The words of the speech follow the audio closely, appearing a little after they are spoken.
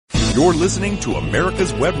You're listening to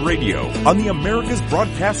America's Web Radio on the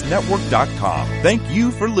AmericasBroadcastNetwork.com. Thank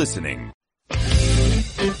you for listening.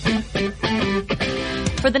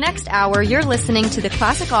 For the next hour, you're listening to the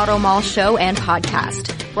Classic Auto Mall show and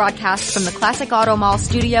podcast, broadcast from the Classic Auto Mall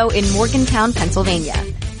studio in Morgantown, Pennsylvania.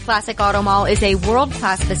 Classic Auto Mall is a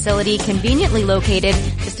world-class facility conveniently located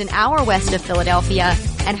just an hour west of Philadelphia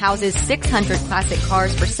and houses 600 classic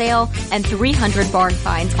cars for sale and 300 barn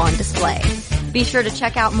finds on display. Be sure to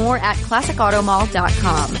check out more at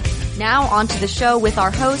ClassicAutomall.com. Now on to the show with our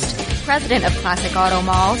host, President of Classic Auto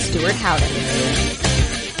Mall, Stewart Howden.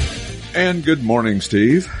 And good morning,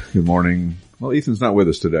 Steve. Good morning. Well, Ethan's not with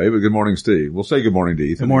us today, but good morning, Steve. We'll say good morning to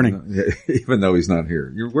Ethan. Good morning. Even though he's not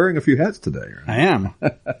here. You're wearing a few hats today, right? I am.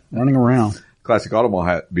 Running around. Classic Auto Mall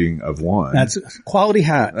hat being of one. That's a quality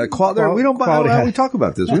hat. We don't buy, we talk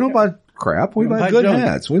about this. We don't buy crap. We buy good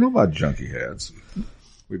hats. We don't buy junky hats.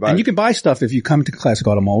 And you can buy stuff if you come to Classic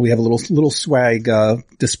Auto Mall. We have a little swag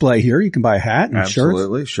display here. You can buy a hat and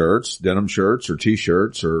Absolutely. Shirts, denim shirts or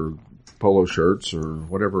T-shirts or polo shirts or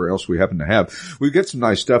whatever else we happen to have. We get some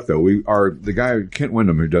nice stuff though. The guy, Kent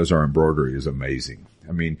Wyndham, who does our embroidery is amazing.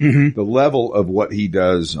 I mean, the level of what he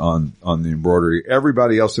does on the embroidery,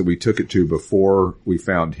 everybody else that we took it to before we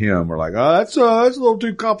found him were like, that's a little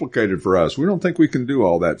too complicated for us. We don't think we can do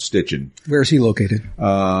all that stitching. Where is he located?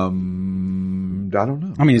 I don't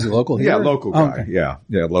know. I mean, is he local here? Yeah, local guy. Okay. Yeah,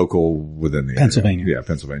 local within the Pennsylvania. area. Yeah,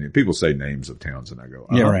 Pennsylvania. People say names of towns and I go,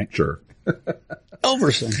 yeah, right. Sure.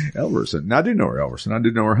 Elverson. Now, I do know where Elverson. I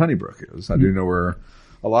do know where Honeybrook is. I do know where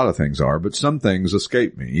a lot of things are, but some things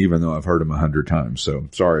escape me, even though I've heard them 100 times. So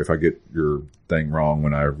sorry if I get your thing wrong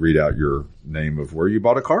when I read out your name of where you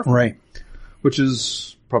bought a car from. Right. Which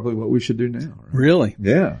is probably what we should do now. Right? Really?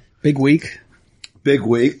 Yeah. Big week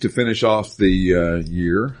to finish off the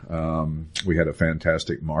year. We had a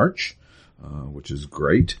fantastic March, which is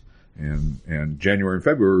great. And January and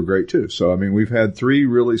February were great too. So, I mean, we've had 3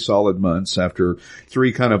 really solid months after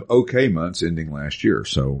 3 kind of okay months ending last year.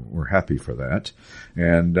 So we're happy for that.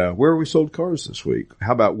 And, where we sold cars this week?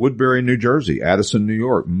 How about Woodbury, New Jersey, Addison, New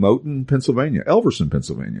York, Moton, Pennsylvania, Elverson,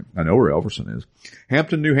 Pennsylvania. I know where Elverson is.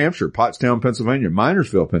 Hampton, New Hampshire, Pottstown, Pennsylvania,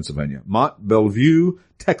 Minersville, Pennsylvania, Mont Belvieu,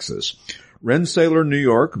 Texas, Rensselaer, New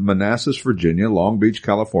York, Manassas, Virginia, Long Beach,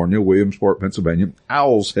 California, Williamsport, Pennsylvania,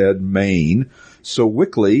 Owl's Head, Maine,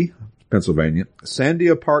 Sewickley, Pennsylvania,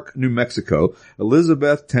 Sandia Park, New Mexico,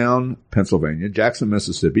 Elizabethtown, Pennsylvania, Jackson,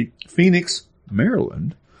 Mississippi, Phoenix,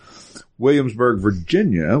 Maryland, Williamsburg,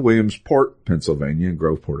 Virginia, Williamsport, Pennsylvania, and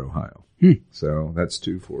Groveport, Ohio. So that's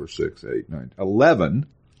 2, 4, 6, 8, 9, 11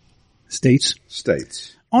 states.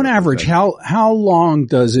 On average, how long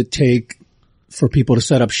does it take for people to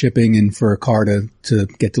set up shipping and for a car to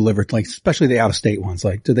get delivered? Like, especially the out-of-state ones.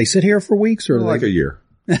 Like, do they sit here for weeks or like a year?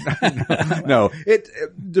 No, it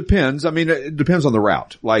depends. I mean, it depends on the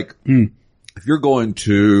route. Like, if you're going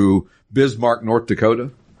to Bismarck, North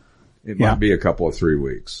Dakota, it might be a couple of 3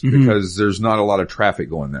 weeks because there's not a lot of traffic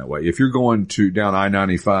going that way. If you're going down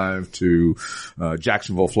I-95 to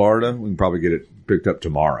Jacksonville, Florida, we can probably get it picked up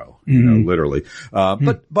tomorrow, literally.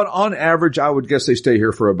 But on average, I would guess they stay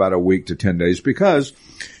here for about a week to 10 days because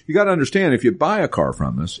you got to understand, if you buy a car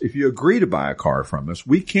from us, if you agree to buy a car from us,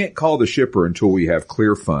 we can't call the shipper until we have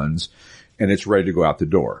clear funds and it's ready to go out the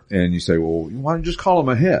door. And you say, well, why don't you just call them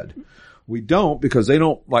ahead? We don't, because they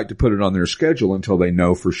don't like to put it on their schedule until they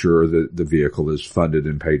know for sure that the vehicle is funded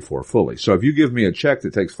and paid for fully. So if you give me a check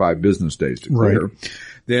that takes 5 business days to clear,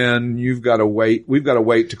 then we've got to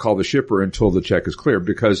wait to call the shipper until the check is cleared.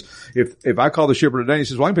 Because if I call the shipper today and he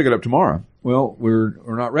says, well, I can pick it up tomorrow. Well, we're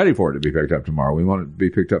not ready for it to be picked up tomorrow. We want it to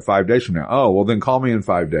be picked up 5 days from now. Oh, well then call me in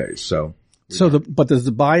 5 days. But does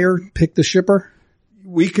the buyer pick the shipper?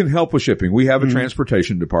 We can help with shipping. We have a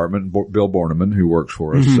transportation department. Bill Borneman, who works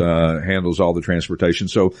for us, handles all the transportation.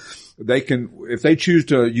 So they can, if they choose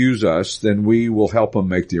to use us, then we will help them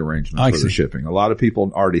make the arrangements for the shipping. A lot of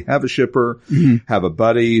people already have a shipper, have a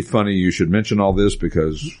buddy. Funny you should mention all this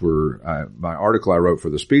because my article I wrote for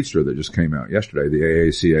the Speedster that just came out yesterday, the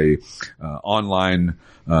AACA online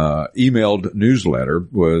emailed newsletter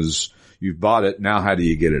was, you've bought it, now how do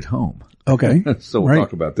you get it home? Okay. So we'll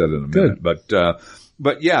talk about that in a minute.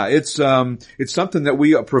 But yeah, it's something that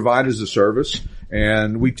we provide as a service,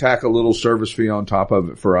 and we tack a little service fee on top of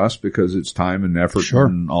it for us because it's time and effort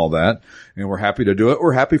and all that. And we're happy to do it.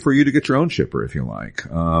 We're happy for you to get your own shipper if you like.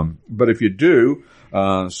 But if you do,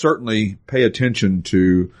 certainly pay attention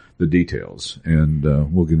to the details, and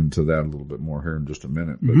we'll get into that a little bit more here in just a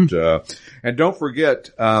minute. But and don't forget,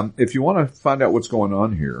 if you want to find out what's going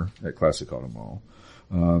on here at Classic Auto Mall,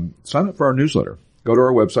 sign up for our newsletter. Go to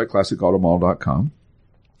our website, classicautomall.com.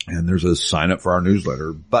 And there's a sign up for our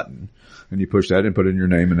newsletter button. And you push that and put in your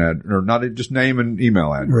name and or not just name and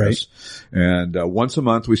email address. Right. And once a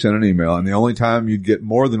month we send an email, and the only time you'd get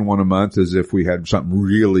more than one a month is if we had something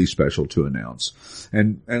really special to announce.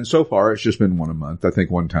 And so far it's just been one a month. I think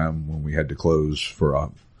one time when we had to close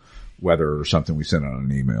for weather or something, we sent out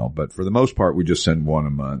an email. But for the most part, we just send one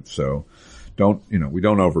a month. So we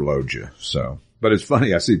don't overload you. So. But it's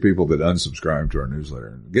funny, I see people that unsubscribe to our newsletter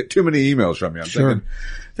and get too many emails from me. I'm thinking,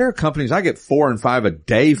 there are companies I get 4 and 5 a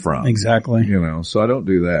day from. Exactly. So I don't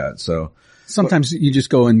do that. So sometimes you just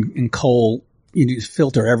go and cull, you just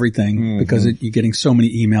filter everything because you're getting so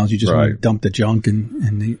many emails. You just want to dump the junk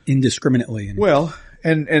and indiscriminately. Well,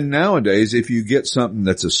 and nowadays, if you get something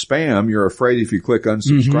that's a spam, you're afraid if you click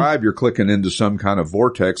unsubscribe, you're clicking into some kind of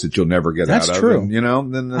vortex that you'll never get out of. That's true. And,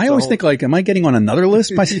 then I always think am I getting on another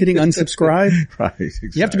list by hitting unsubscribe? Right. Exactly.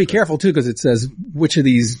 You have to be careful too, because it says which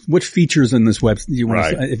features in this website you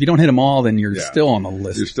want to, if you don't hit them all, then you're still on the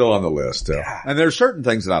list. You're still on the list. And there's certain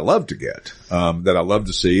things that I love to get, that I love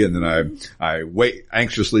to see, and then I wait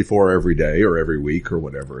anxiously for every day or every week or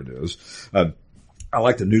whatever it is. I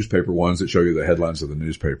like the newspaper ones that show you the headlines of the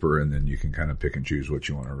newspaper, and then you can kind of pick and choose what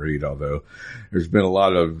you want to read, although there's been a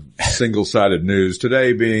lot of single-sided news.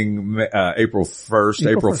 Today being April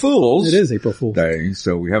 1st, April Fool's. It is April Fool's Day,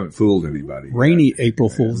 so we haven't fooled anybody. Rainy April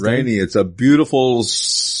Fool's Day. Rainy. It's a beautiful,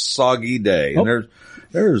 soggy day. Oh. And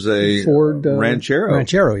there's a Ford Ranchero.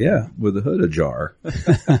 Ranchero, yeah. With the hood ajar.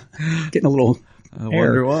 Getting a little I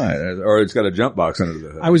wonder why. Or it's got a jump box under the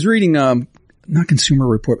hood. I was reading, not Consumer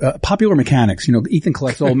Report, Popular Mechanics. Ethan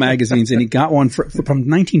collects old magazines, and he got one from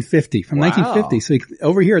 1950. From 1950. So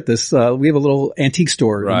over here at this, we have a little antique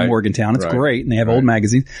store in Morgantown. It's great, and they have old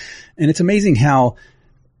magazines. And it's amazing how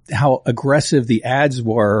aggressive the ads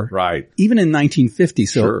were. Right. Even in 1950.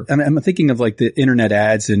 So I'm thinking of like the internet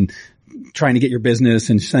ads and trying to get your business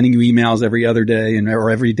and sending you emails every other day or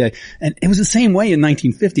every day. And it was the same way in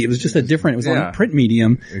 1950. It was just it was on a print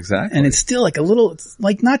medium. Exactly. And it's still like it's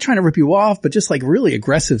like not trying to rip you off, but just like really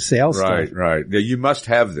aggressive sales stuff. Right. Yeah, you must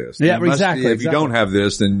have this. Yeah, exactly. If you don't have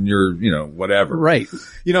this, then you're, whatever. Right.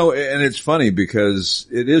 And it's funny because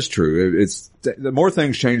it is true. It's the more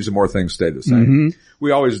things change, the more things stay the same. Mm-hmm.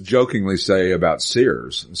 We always jokingly say about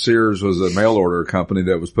Sears. Sears was a mail order company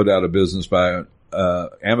that was put out of business by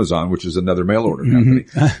Amazon, which is another mail order company.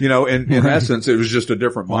 In essence, it was just a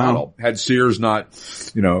different model. Had Sears not,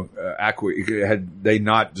 had they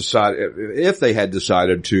not decided, if they had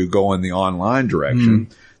decided to go in the online direction,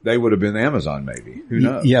 they would have been Amazon maybe. Who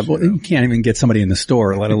knows? Yeah, but you can't even get somebody in the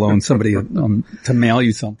store, let alone somebody to mail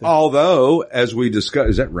you something. Although, as we discussed,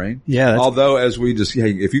 is that rain? Yeah. Although, as we just,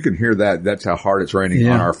 if you can hear that, that's how hard it's raining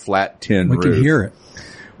on our flat tin roof. We can hear it.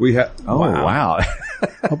 We have, wow.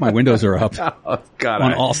 I hope my windows are up. Oh, God,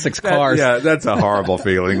 on all 6 cars. That's a horrible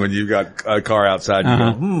feeling when you've got a car outside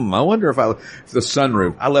and you go, I wonder if the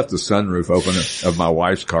sunroof, I left the sunroof open of my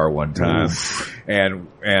wife's car one time. Oof. And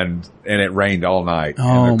it rained all night.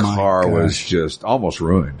 And the car was just almost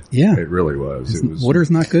ruined. Yeah. It really was. Water's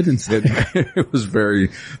not good inside. It was very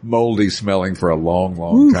moldy smelling for a long,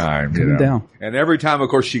 long time. Down. And every time, of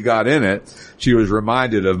course, she got in it, she was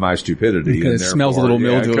reminded of my stupidity. Because it smells a little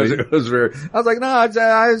mildewy. Because it was I was like, no,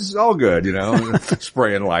 it's all good,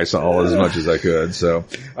 spraying Lysol as much as I could. So,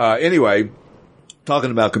 anyway,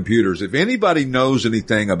 talking about computers, if anybody knows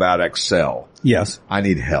anything about Excel. Yes. I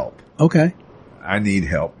need help. Okay. I need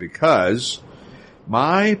help because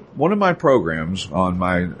one of my programs on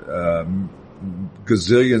my,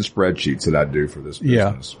 gazillion spreadsheets that I do for this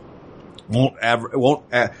business won't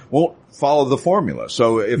follow the formula.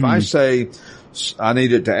 So if I say I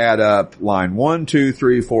need it to add up line 1, 2,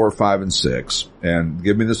 3, 4, 5, and 6 and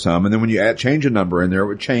give me the sum. And then when you change a number in there, it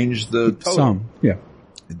would change the total. Sum. Yeah.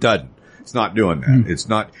 It doesn't. It's not doing that. It's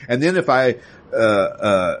not. And then if I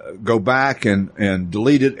go back and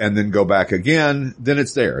delete it and then go back again, then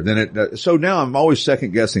it's there. Then so now I'm always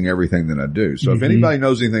second guessing everything that I do. So if anybody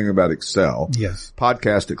knows anything about Excel, yes,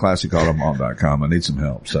 podcast at classicautomall.com. I need some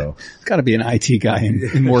help. So it's got to be an IT guy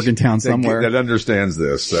in Morgantown somewhere that understands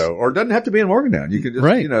this. So, or it doesn't have to be in Morgantown. You can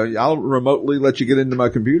just, I'll remotely let you get into my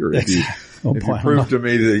computer if you prove to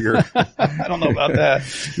me that you're, I don't know about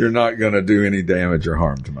that. You're not going to do any damage or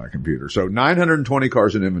harm to my computer. So 920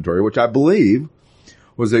 cars in inventory, which I believe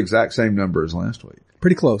was the exact same number as last week.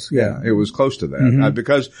 Pretty close. Yeah. It was close to that.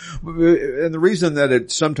 Because, and the reason that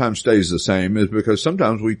it sometimes stays the same is because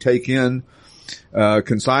sometimes we take in,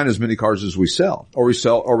 consign as many cars as we sell, or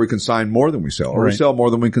we consign more than we sell, or we sell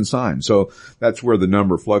more than we consign. So that's where the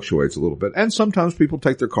number fluctuates a little bit. And sometimes people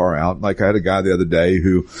take their car out. Like I had a guy the other day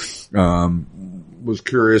who, was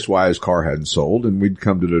curious why his car hadn't sold, and we'd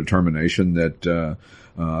come to the determination that,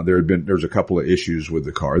 There's a couple of issues with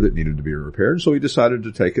the car that needed to be repaired. So he decided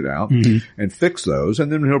to take it out and fix those,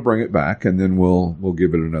 and then he'll bring it back, and then we'll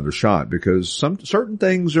give it another shot, because certain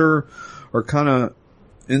things are kind of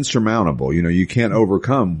insurmountable. You can't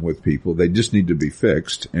overcome with people. They just need to be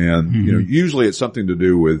fixed. And, usually it's something to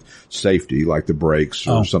do with safety, like the brakes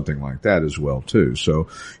or something like that as well too. So,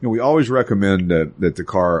 we always recommend that the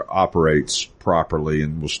car operates properly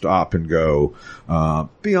and will stop and go.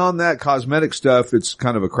 Beyond that, cosmetic stuff, it's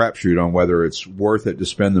kind of a crapshoot on whether it's worth it to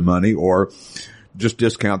spend the money or just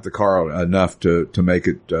discount the car enough to make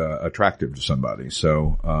it attractive to somebody.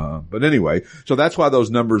 So, but anyway, so that's why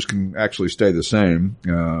those numbers can actually stay the same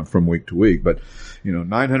from week to week. But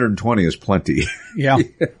 920 is plenty. Yeah,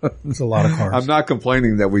 it's a lot of cars. I'm not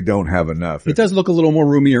complaining that we don't have enough. It does look a little more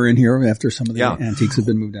roomier in here after some of the antiques have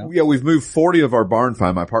been moved out. Yeah, we've moved 40 of our barn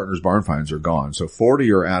find. My partner's barn finds are gone, so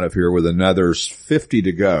 40 are out of here with another 50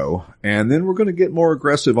 to go. And then we're going to get more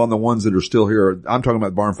aggressive on the ones that are still here. I'm talking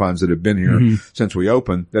about barn finds that have been here since we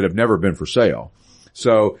opened that have never been for sale.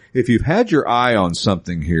 So if you've had your eye on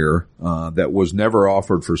something here that was never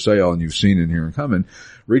offered for sale and you've seen it here and coming,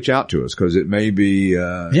 reach out to us, because it may be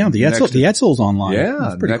the Etzel's online. Yeah,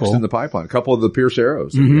 that's pretty next cool. in the pipeline. A couple of the Pierce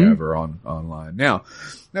Arrows that we have are online. Now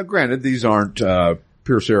granted, these aren't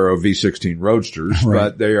Pierce Arrow V16 Roadsters,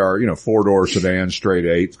 but they are 4-door sedan straight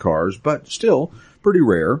 8 cars, but still pretty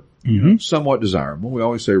rare. Somewhat desirable. We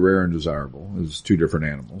always say rare and desirable is two different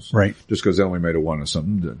animals. Right. Just because they only made a one of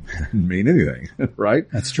something doesn't mean anything, right?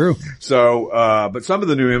 That's true. So, but some of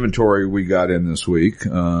the new inventory we got in this week,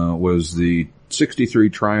 was the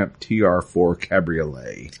 63 Triumph TR4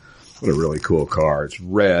 Cabriolet. What a really cool car. It's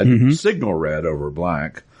red, signal red over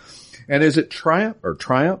black. And is it Triumph or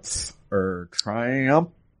Triumph or Triumph?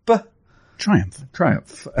 Triumph,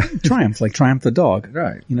 like Triumph the dog.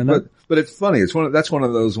 Right. But it's funny. That's one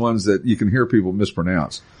of those ones that you can hear people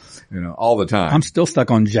mispronounce, all the time. I'm still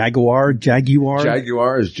stuck on Jaguar.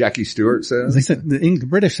 Jaguar, as Jackie Stewart says. They said the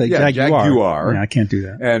British say Jaguar. Yeah, I can't do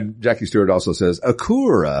that. And Jackie Stewart also says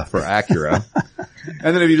Acura for Acura.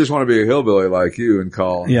 And then if you just want to be a hillbilly like you and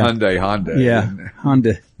call Hyundai Honda. Yeah,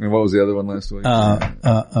 Honda. And what was the other one last week?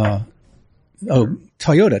 Toyota.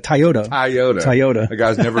 The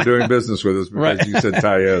guy's never doing business with us because you said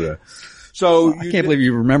Toyota. So I can't believe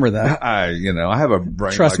you remember that. I have a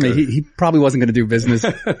brain. Trust me, he probably wasn't going to do business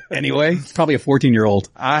anyway. He's probably a 14-year-old.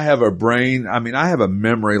 I have a brain. I mean, I have a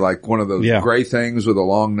memory like one of those gray things with a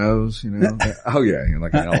long nose, Oh yeah,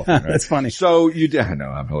 like an elephant. Right? That's funny. So you did. I know,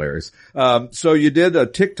 I'm hilarious. So you did a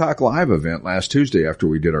TikTok live event last Tuesday after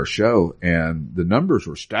we did our show, and the numbers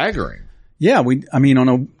were staggering. Yeah,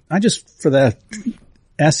 I just, for the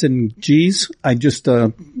S and G's, I just,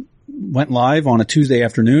 went live on a Tuesday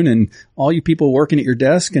afternoon, and all you people working at your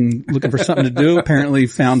desk and looking for something to do apparently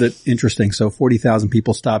found it interesting. So 40,000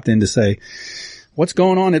 people stopped in to say, what's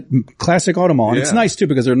going on at Classic Auto Mall? And it's nice too,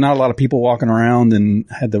 because there are not a lot of people walking around and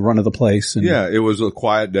had the run of the place. And it was a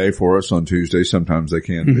quiet day for us on Tuesday. Sometimes they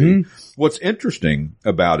can be. What's interesting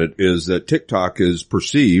about it is that TikTok is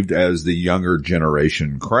perceived as the younger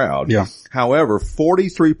generation crowd. Yeah. However,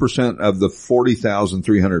 43% of the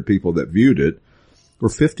 40,300 people that viewed it were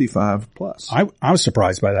 55 plus. I was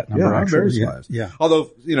surprised by that number. Yeah, I'm very surprised. Yeah. Although,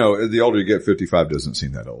 the older you get, 55 doesn't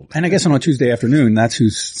seem that old. And I guess on a Tuesday afternoon, that's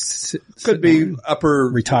who's could be upper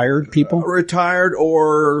retired people, retired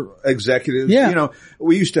or executives. Yeah.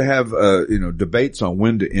 We used to have, debates on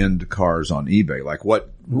when to end cars on eBay, like what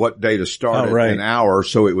day to start an hour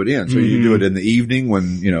so it would end. So you do it in the evening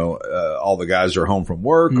when, all the guys are home from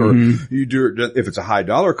work, or you do it, if it's a high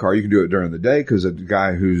dollar car, you can do it during the day, because a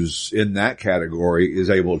guy who's in that category is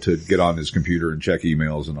able to get on his computer and check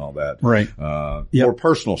emails and all that. Right. More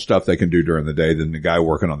personal stuff they can do during the day than the guy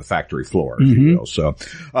working on the factory floor, if you will. So,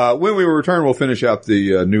 when we return, we'll finish out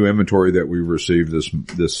the new inventory that we received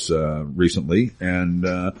this recently, and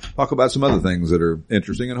talk about some other things that are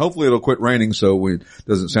interesting, and hopefully it'll quit raining so it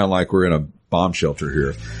doesn't sound like we're in a bomb shelter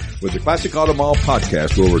here. With the Classic Auto Mall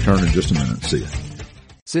podcast, we'll return in just a minute. See ya.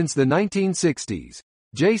 Since the 1960s,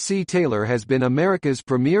 J.C. Taylor has been America's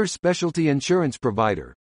premier specialty insurance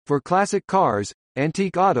provider for classic cars,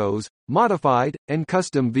 antique autos, modified, and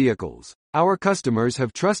custom vehicles. Our customers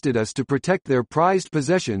have trusted us to protect their prized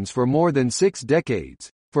possessions for more than 6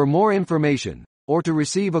 decades. For more information, or to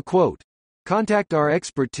receive a quote, contact our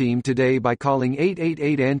expert team today by calling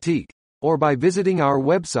 888-ANTIQUE, or by visiting our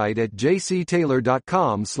website at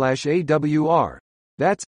jctaylor.com/AWR.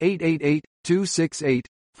 That's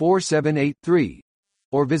 888-268-4783.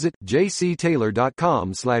 Or visit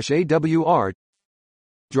jctaylor.com/AWR.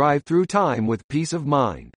 Drive through time with peace of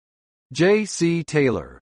mind. J.C.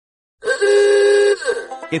 Taylor.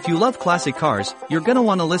 If you love classic cars, you're gonna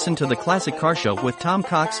want to listen to the Classic Car Show with Tom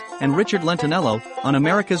Cox and Richard Lentinello on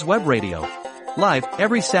America's Web Radio. Live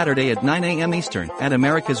every Saturday at 9 a.m. Eastern at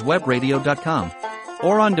americaswebradio.com.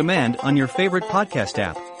 Or on demand on your favorite podcast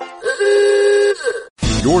app.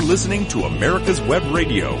 You're listening to America's Web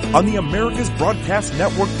Radio on the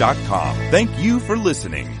AmericasBroadcastNetwork.com. Thank you for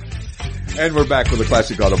listening. And we're back with the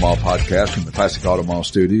Classic Auto Mall podcast from the Classic Auto Mall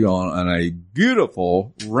studio on a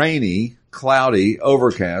beautiful, rainy, cloudy,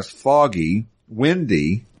 overcast, foggy,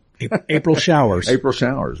 windy April showers. April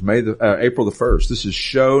showers. April the 1st. This is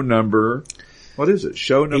show number, what is it?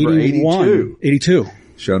 Show number 82. 82.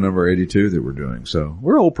 Show number 82 that we're doing. So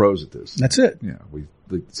we're old pros at this. That's it. Yeah, we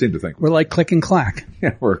seem to think we're like click and clack.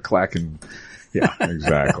 Yeah, we're clacking. Yeah,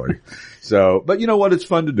 exactly. So, but you know what? It's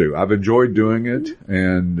fun to do. I've enjoyed doing it,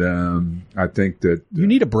 and I think that you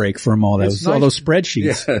need a break from all those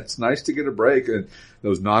spreadsheets. Yeah, it's nice to get a break and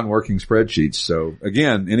those non-working spreadsheets. So,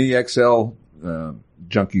 again, any Excel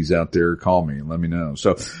junkies out there, call me and let me know.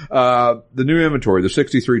 So, the new inventory, the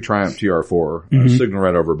 63 Triumph TR4, signal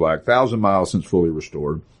red over black, 1,000 miles since fully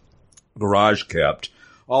restored, garage kept.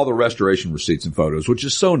 All the restoration receipts and photos, which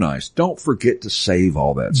is so nice. Don't forget to save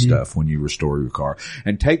all that stuff when you restore your car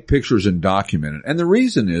and take pictures and document it. And the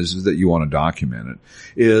reason is that you want to document it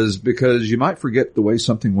is because you might forget the way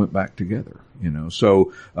something went back together, you know.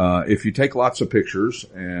 So, if you take lots of pictures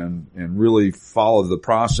and really follow the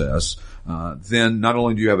process, then not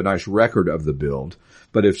only do you have a nice record of the build,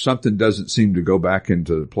 but if something doesn't seem to go back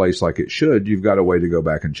into place like it should, you've got a way to go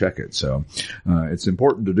back and check it. So, it's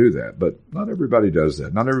important to do that, but not everybody does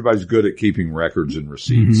that. Not everybody's good at keeping records and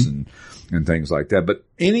receipts and things like that. But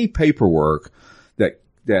any paperwork that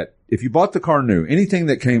if you bought the car new, anything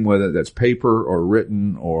that came with it that's paper or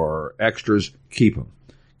written or extras, keep them.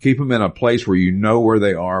 Keep them in a place where you know where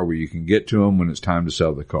they are, where you can get to them when it's time to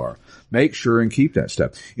sell the car. Make sure and keep that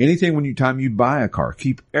stuff. Anything time you buy a car,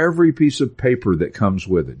 keep every piece of paper that comes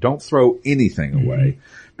with it. Don't throw anything away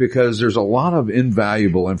because there's a lot of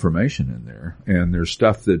invaluable information in there. And there's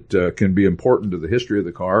stuff that can be important to the history of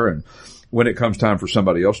the car and when it comes time for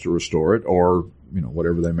somebody else to restore it or, you know,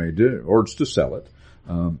 whatever they may do, or it's to sell it.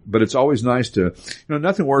 But it's always nice to,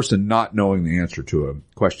 nothing worse than not knowing the answer to a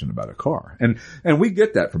question about a car. And we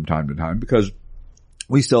get that from time to time because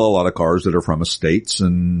we sell a lot of cars that are from estates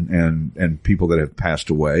and people that have passed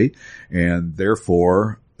away. And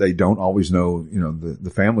therefore they don't always know, the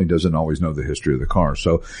family doesn't always know the history of the car.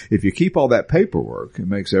 So if you keep all that paperwork, it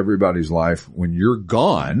makes everybody's life when you're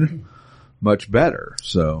gone much better.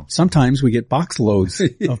 So sometimes we get box loads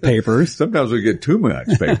of papers. Sometimes we get too much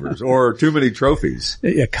papers or too many trophies.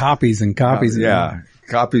 Yeah, copies and copies.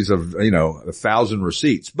 Copies of, 1,000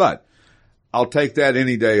 receipts. But I'll take that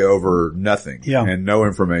any day over nothing and no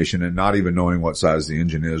information and not even knowing what size the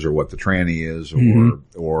engine is or what the tranny is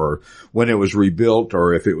or when it was rebuilt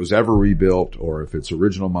or if it was ever rebuilt or if it's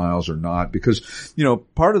original miles or not. Because,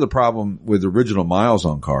 part of the problem with original miles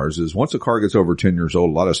on cars is once a car gets over 10 years old,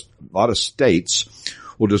 a lot of states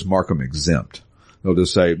will just mark them exempt. They'll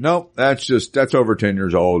just say, no, that's over 10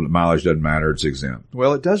 years old. The mileage doesn't matter. It's exempt.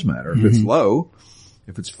 Well, it does matter. If it's low,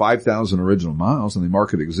 if it's 5,000 original miles and they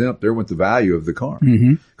mark it exempt, there went the value of the car.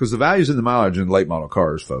 Because the value's in the mileage in late model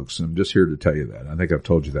cars, folks. I'm just here to tell you that. I think I've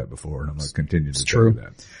told you that before and I'm going to continue to tell you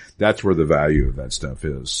that. That's where the value of that stuff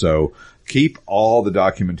is. So keep all the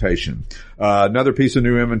documentation. Another piece of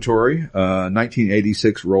new inventory,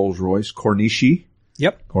 1986 Rolls-Royce Corniche.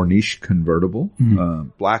 Yep. Corniche convertible,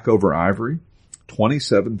 black over ivory.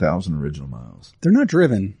 27,000 original miles. They're not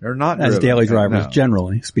driven. They're not as driven. Daily drivers,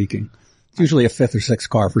 generally speaking. It's usually a fifth or sixth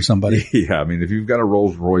car for somebody. Yeah, I mean, if you've got a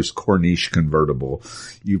Rolls-Royce Corniche convertible,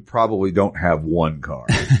 you probably don't have one car.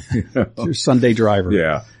 You're a Sunday driver.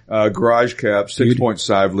 Yeah. Garage cap,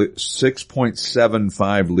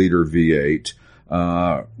 6.75 liter V8.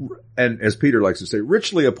 And as Peter likes to say,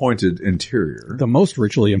 richly appointed interior. The most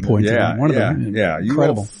richly appointed. Yeah. You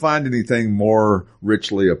won't find anything more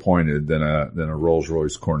richly appointed than a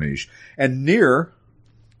Rolls-Royce Corniche. And near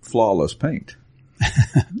flawless paint.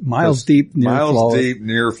 Miles deep,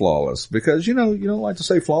 near flawless. Because, you don't like to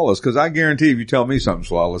say flawless because I guarantee if you tell me something's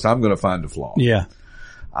flawless, I'm going to find a flaw. Yeah.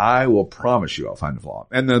 I will promise you I'll find a flaw.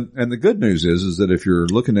 And the good news is that if you're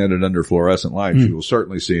looking at it under fluorescent lights, you will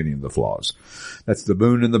certainly see any of the flaws. That's the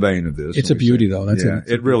boon and the bane of this. It's a beauty though.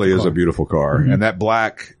 It really is a beautiful car. And that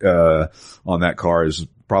black, on that car is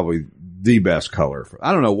probably the best color.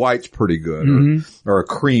 I don't know, white's pretty good or a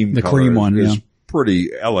cream color. The cream one, is pretty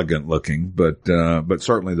elegant looking, but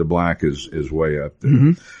certainly the black is way up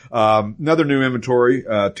there. Another new inventory,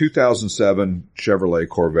 2007 Chevrolet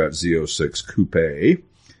Corvette Z06 Coupe,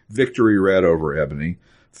 Victory Red over Ebony,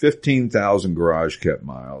 15,000 garage kept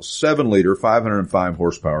miles, 7-liter, 505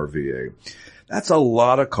 horsepower V8. That's a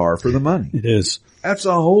lot of car for the money. It is. That's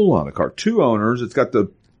a whole lot of car. 2 owners. It's got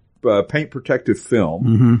the paint protective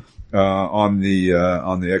film on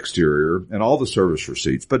the exterior and all the service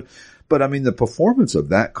receipts. But I mean, the performance of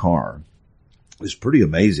that car is pretty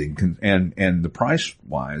amazing, and the price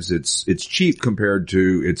wise, it's cheap compared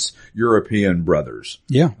to its European brothers.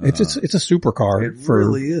 Yeah, it's a supercar for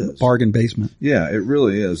really is. Bargain basement. Yeah, it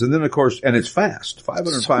really is. And then of course, and it's fast.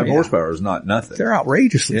 505 horsepower is not nothing. They're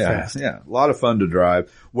outrageously fast. Yeah, a lot of fun to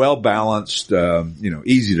drive, well balanced,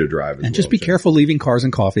 easy to drive. And just be careful leaving cars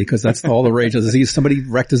and coffee, because that's all the rage. Somebody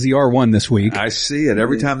wrecked a ZR1 this week. I see it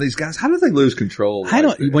every time. These guys, how do they lose control?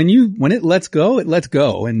 When it lets go,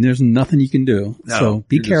 and there's nothing you can do. No, so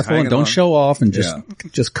be careful and don't show off, and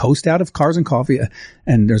just coast out of cars and coffee.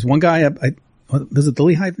 And there's one guy, was it the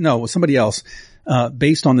Lehigh? No, it was somebody else,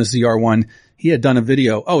 based on this ZR1. He had done a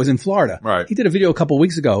video. Oh, it was in Florida. Right. He did a video a couple of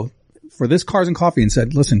weeks ago for this Cars and Coffee and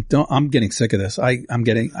said, listen, I'm getting sick of this.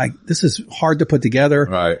 This is hard to put together.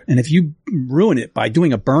 Right. And if you ruin it by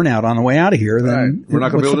doing a burnout on the way out of here, then we're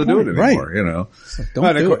not going to be able to do it anymore, Right.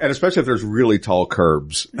 Don't do it. And especially if there's really tall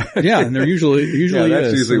curbs. Yeah. And there usually is.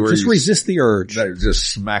 Usually where just resist the urge.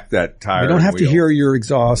 Just smack that tire. We don't have to hear your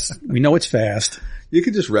exhaust. We know it's fast. You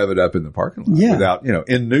can just rev it up in the parking lot without,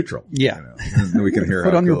 in neutral. Yeah. And we can hear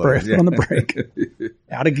Put on your brake, put on the brake.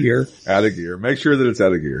 Out of gear. Out of gear. Make sure that it's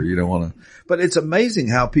out of gear. You don't want to, but it's amazing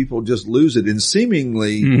how people just lose it in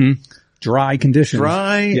seemingly dry conditions.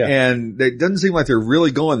 And it doesn't seem like they're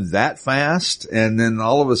really going that fast. And then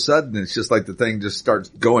all of a sudden it's just like the thing just starts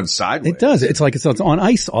going sideways. It does. It's like it's on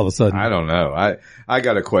ice all of a sudden. I don't know. I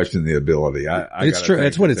got to question the ability. It's true.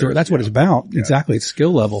 That's what it's about. Yeah. Exactly. It's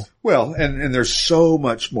skill level. Well, and there's so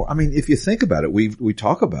much more. I mean, if you think about it, we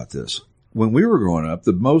talk about this. When we were growing up,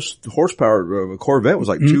 the most horsepower of a Corvette was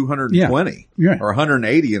like 220 or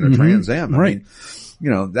 180 in a Trans Am. Right. I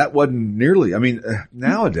mean, that wasn't nearly,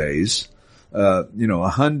 nowadays, a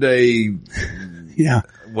Hyundai,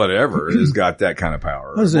 whatever has got that kind of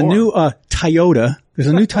power. There's a new, Toyota. There's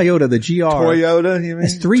a new Toyota, the GR. Toyota, you mean?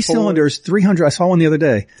 It's 3 cylinders, 300. I saw one the other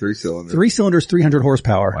day. 3 cylinders. 3 cylinders, 300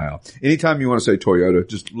 horsepower. Wow. Anytime you want to say Toyota,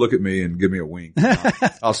 just look at me and give me a wink.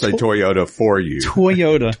 I'll say Toyota for you.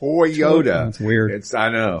 Toyota. That's weird. I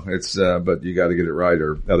know. It's, but you got to get it right,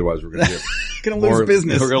 or otherwise we're going to get lose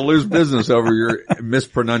business. We're going to lose business over your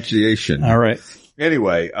mispronunciation. All right.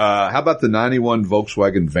 Anyway, how about the 91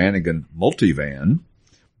 Volkswagen Vanagon multivan?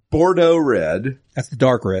 Bordeaux red. That's the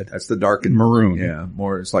dark red. That's the dark and maroon. Yeah,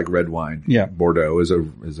 more. It's like red wine. Yeah, Bordeaux is a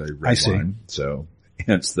red wine. So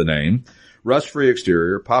hence the name. Rust-free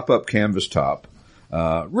exterior, pop-up canvas top.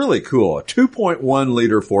 Really cool. A 2.1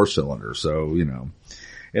 liter 4-cylinder. So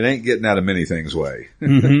it ain't getting out of many things way.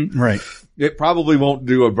 Right. It probably won't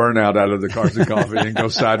do a burnout out of the Cars and Coffee and go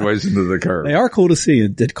sideways into the curb. They are cool to see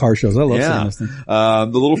at car shows. I love seeing this thing. The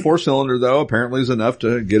little 4-cylinder though apparently is enough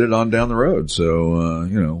to get it on down the road. So,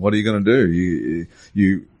 what are you going to do?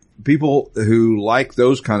 You people who like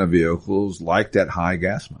those kind of vehicles like that high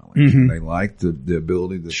gas mileage. They like the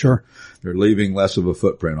ability that they're leaving less of a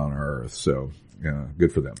footprint on our earth. So,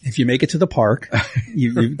 good for them. If you make it to the park,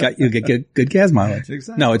 you get good gas mileage.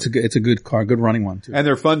 Exactly. No, it's a good car, good running one too. And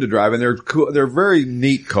they're fun to drive, and they're cool. They're very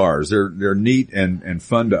neat cars. They're neat and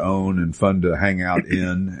fun to own and fun to hang out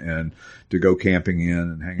in and to go camping in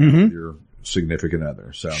and hang out with your significant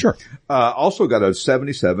other. So also got a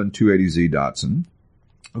 77 280Z Datsun,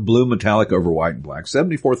 blue metallic over white and black,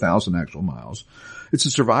 74,000 actual miles. It's a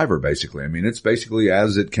survivor, basically. I mean, it's basically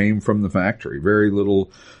as it came from the factory. Very little,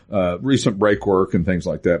 recent brake work and things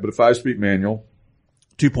like that. But a 5-speed manual,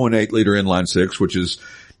 2.8 liter inline 6, which is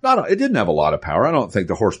it didn't have a lot of power. I don't think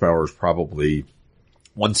the horsepower is probably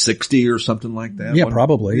 160 or something like that. Yeah,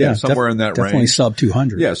 probably. Yeah. Somewhere in that definitely range. Sub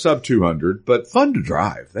 200. Yeah, sub 200, but fun to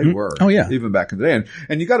drive. They were. Oh yeah. Even back in the day.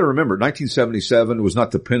 And you got to remember, 1977 was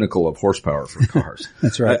not the pinnacle of horsepower for cars.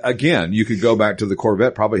 That's right. Again, you could go back to the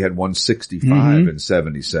Corvette, probably had 165 in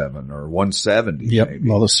 77 or 170. Yep.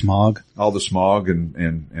 Maybe. All the smog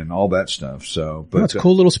and all that stuff. So, but it's a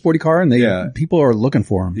cool little sporty car, and people are looking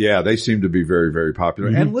for them. Yeah, they seem to be very, very popular.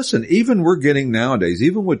 And listen, even we're getting nowadays,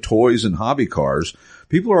 even with toys and hobby cars,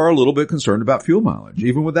 people are a little bit concerned about fuel mileage,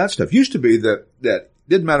 even with that stuff. Used to be that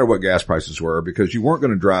didn't matter what gas prices were because you weren't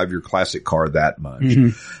going to drive your classic car that much.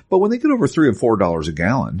 But when they get over $3 and $4 a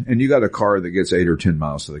gallon and you got a car that gets 8 or 10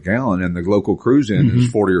 miles to the gallon and the local cruise in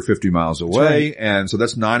is 40 or 50 miles away. And so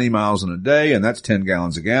that's 90 miles in a day and that's 10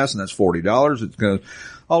 gallons of gas and that's $40. It's going to,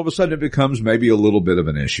 all of a sudden it becomes maybe a little bit of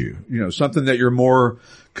an issue. Something that you're more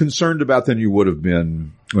concerned about than you would have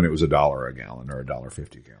been when it was $1 a gallon or $1.50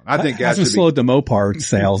 a gallon. I think gas hasn't slowed the Mopar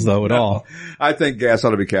sales though at all. I think gas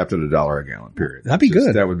ought to be capped at $1 a gallon, period. That'd be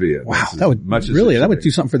good. That would be it. Wow. That would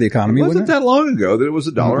do something for the economy, wouldn't it? It wasn't that long ago that it was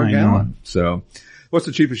 $1 a gallon. So what's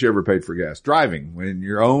the cheapest you ever paid for gas? Driving, when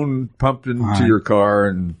your own pumped into your car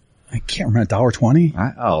and I can't remember,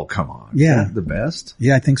 $1.20? Oh, come on. Yeah. Is that the best?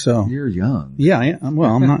 Yeah, I think so. You're young. Yeah, I'm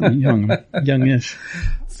not young. I'm youngish.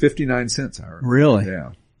 59 cents, I heard. Really?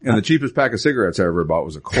 Yeah. And the cheapest pack of cigarettes I ever bought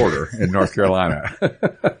was a quarter in North Carolina.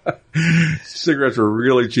 Cigarettes are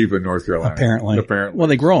really cheap in North Carolina. Apparently. Well,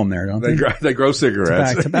 they grow them there, don't they? They grow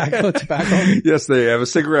cigarettes. Tobacco. Yes, they have a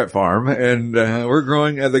cigarette farm, and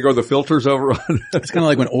they grow the filters over on. It's kind of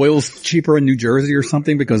like when oil's cheaper in New Jersey or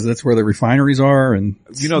something because that's where the refineries are. And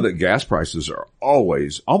you know that gas prices are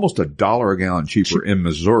always almost $1 a gallon cheaper in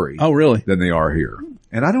Missouri. Oh, really? Than they are here.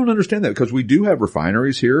 And I don't understand that because we do have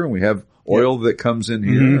refineries here and we have oil that comes in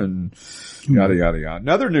here and yada, yada, yada.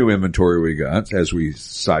 Another new inventory we got as we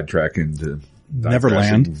sidetrack into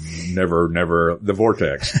Neverland. Never, the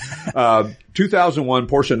vortex. 2001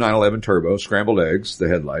 Porsche 911 Turbo, scrambled eggs, the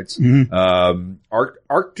headlights.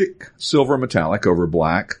 Arctic silver metallic over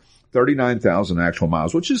black, 39,000 actual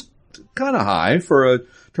miles, which is kind of high for a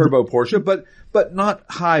turbo Porsche, but not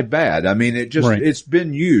high bad. I mean, it's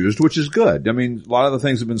been used, which is good. I mean, a lot of the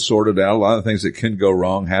things have been sorted out. A lot of the things that can go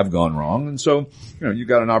wrong have gone wrong. And so, you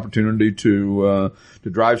got an opportunity to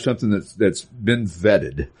drive something that's been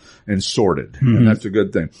vetted and sorted. And that's a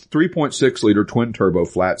good thing. 3.6 liter twin turbo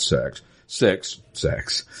flat six.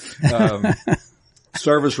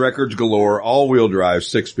 Service records galore, all-wheel drive,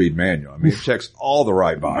 6-speed manual. I mean, it checks all the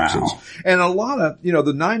right boxes. Wow. And a lot of, the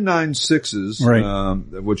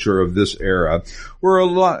 996s, which are of this era,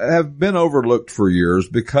 have been overlooked for years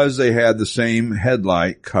because they had the same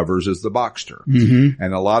headlight covers as the Boxster.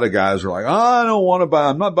 And a lot of guys are like,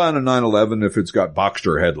 I'm not buying a 911 if it's got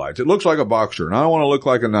Boxster headlights. It looks like a Boxster and I don't want to look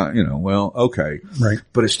like well, okay. Right.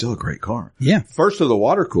 But it's still a great car. Yeah. First of the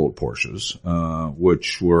water-cooled Porsches,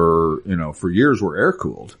 which were, for years were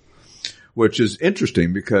air-cooled, which is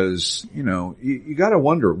interesting because, you got to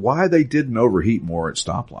wonder why they didn't overheat more at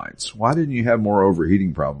stoplights. Why didn't you have more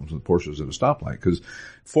overheating problems with Porsches at a stoplight? Because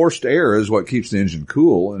forced air is what keeps the engine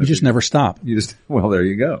cool. And you just never stop. Well, there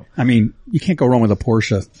you go. I mean, you can't go wrong with a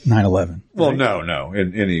Porsche 911. Well, right? No,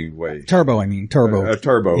 in any way. Turbo. A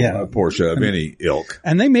turbo Porsche of any ilk.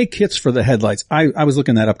 And they make kits for the headlights. I was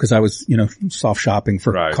looking that up because I was, soft shopping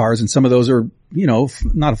for cars, and some of those are,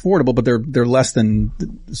 not affordable, but they're less than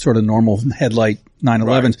the sort of normal headlight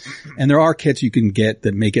 911s. Right. And there are kits you can get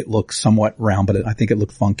that make it look somewhat round, but I think it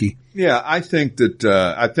looked funky. Yeah, I think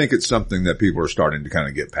it's something that people are starting to kind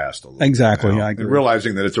of get past a little. Exactly. Bit I agree. And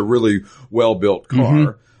realizing that it's a really well-built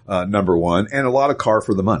car, number one, and a lot of car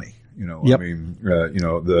for the money. Yep. I mean,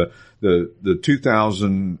 the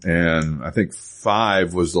 2000 and I think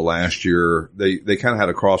 5 was the last year. They kind of had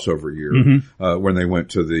a crossover year, when they went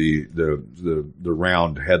to the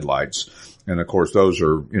round headlights. And of course those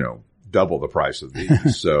are, double the price of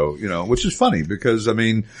these. So, which is funny because I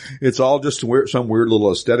mean, it's all just some weird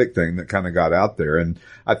little aesthetic thing that kind of got out there. And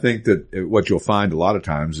I think that what you'll find a lot of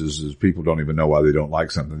times is people don't even know why they don't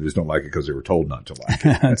like something. They just don't like it because they were told not to like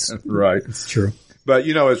it. Right. It's true. But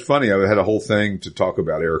it's funny. I had a whole thing to talk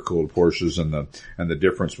about air-cooled Porsches and the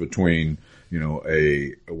difference between,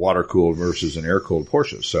 a water-cooled versus an air-cooled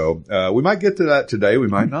Porsche. So, we might get to that today. We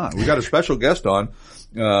might not. We got a special guest on,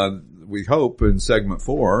 we hope in segment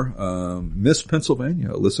 4, Miss Pennsylvania,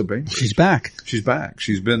 Alysa Bainbridge. She's back.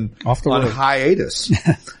 She's been off the on road. Hiatus.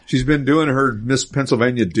 She's been doing her Miss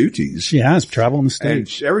Pennsylvania duties. She has traveling the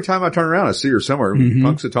state. And every time I turn around, I see her somewhere.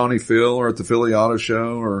 Punxsutawney Phil or at the Philly Auto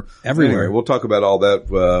Show or everywhere. Anyway, we'll talk about all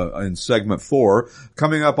that, in segment 4.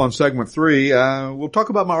 Coming up on segment 3, we'll talk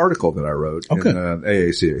about my article that I wrote in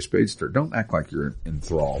AACA Speedster. Don't act like you're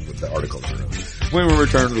enthralled with the article you wrote. When we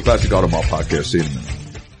return to the Classic Auto Mall podcast, see you in a minute.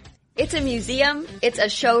 It's a museum, it's a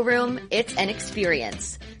showroom, it's an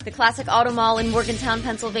experience. The Classic Auto Mall in Morgantown,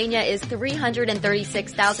 Pennsylvania is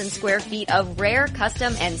 336,000 square feet of rare,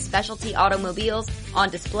 custom, and specialty automobiles on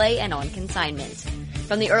display and on consignment.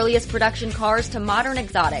 From the earliest production cars to modern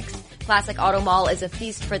exotics, Classic Auto Mall is a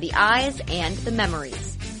feast for the eyes and the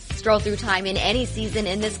memories. Stroll through time in any season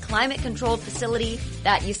in this climate-controlled facility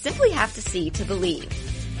that you simply have to see to believe.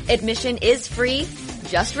 Admission is free.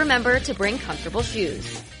 Just remember to bring comfortable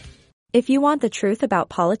shoes. If you want the truth about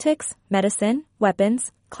politics, medicine,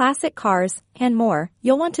 weapons, classic cars, and more,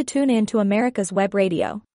 you'll want to tune in to America's Web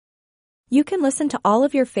Radio. You can listen to all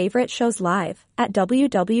of your favorite shows live at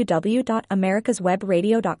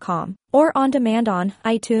www.americaswebradio.com or on demand on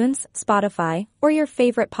iTunes, Spotify, or your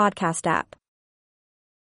favorite podcast app.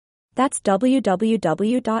 That's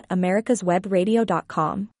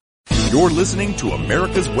www.americaswebradio.com. You're listening to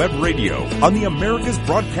America's Web Radio on the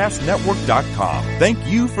AmericasBroadcastNetwork.com. Thank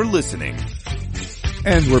you for listening.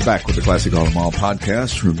 And we're back with the Classic Auto Mall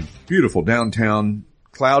podcast from beautiful downtown.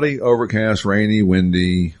 Cloudy, overcast, rainy,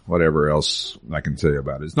 windy, whatever else I can tell you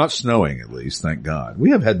about it. It's not snowing, at least, thank God.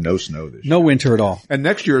 We have had no snow this year. No winter at all. And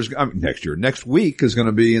next week is going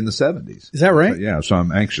to be in the 70s. Is that right? Yeah, so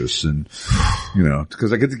I'm anxious and,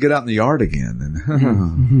 because I get to get out in the yard again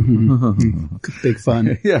and big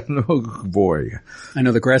fun. Yeah, no, boy. I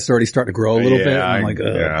know the grass is already starting to grow a little bit. I'm like,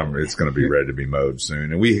 it's going to be ready to be mowed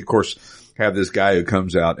soon. And we, of course, have this guy who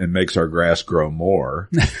comes out and makes our grass grow more.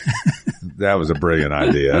 That was a brilliant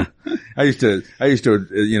idea. I used to,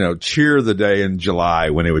 cheer the day in July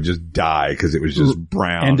when it would just die because it was just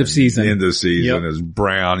brown. End of season. Yep. It was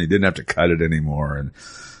brown. You didn't have to cut it anymore. And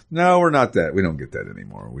no, we're not that. We don't get that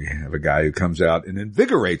anymore. We have a guy who comes out and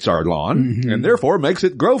invigorates our lawn and therefore makes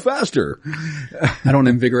it grow faster. I don't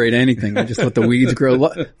invigorate anything. I just let the weeds grow.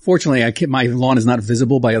 Fortunately, my lawn is not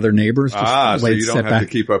visible by other neighbors. So you don't have to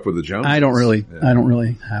keep up with the Joneses. I don't really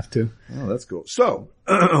have to. Oh, that's cool. So,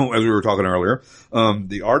 as we were talking earlier,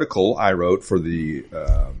 the article I wrote for the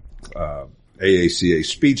AACA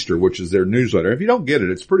Speedster, which is their newsletter. If you don't get it,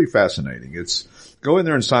 it's pretty fascinating. Go in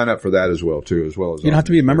there and sign up for that as well as you don't have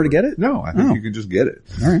to be a member to get it? No, I think you can just get it.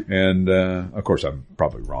 All right. And of course, I'm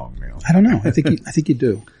probably wrong now. I don't know. I think you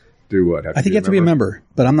do. Do what? I think you have to be a member,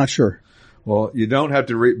 but I'm not sure. Well, you don't have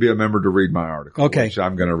to be a member to read my article. Okay. Which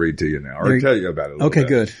I'm going to read to you now, or tell you about it a little bit. Okay,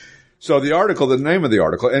 good. So the name of the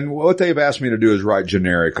article, and what they've asked me to do is write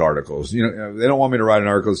generic articles. They don't want me to write an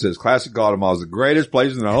article that says Classic Auto Mall is the greatest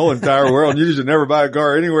place in the whole entire world and you should never buy a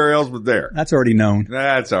car anywhere else but there. That's already known.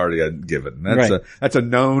 That's already a given. That's a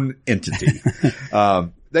known entity.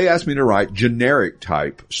 They asked me to write generic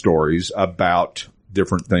type stories about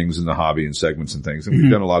different things in the hobby and segments and things. And we've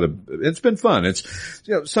done a lot of, it's been fun. It's,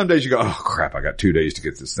 some days you go, oh crap, I got 2 days to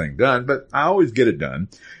get this thing done, but I always get it done.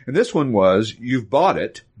 And this one was, you've bought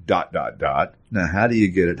it, ... Now how do you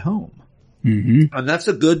get it home? Mm-hmm. And that's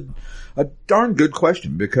a darn good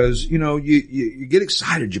question because, you get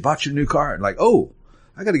excited. You bought your new car and like, oh,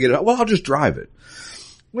 I got to get it. Well, I'll just drive it.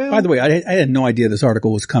 Well, by the way, I had no idea this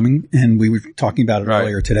article was coming and we were talking about it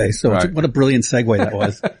earlier today. So what a brilliant segue that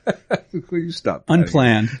was. Will you stop?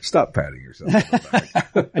 Unplanned. Stop patting yourself.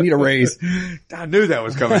 I need a raise. I knew that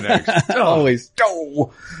was coming next. Always.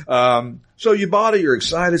 So you bought it. You're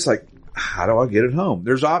excited. It's like, how do I get it home?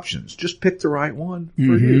 There's options. Just pick the right one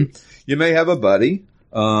for you. You may have a buddy.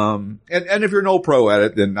 And if you're an old pro at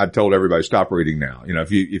it, then I told everybody stop reading now.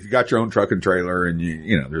 If you got your own truck and trailer and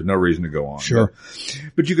there's no reason to go on. Sure.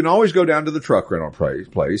 But you can always go down to the truck rental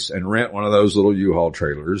place and rent one of those little U-Haul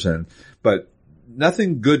trailers. But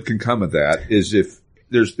nothing good can come of that is if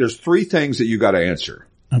there's 3 things that you got to answer.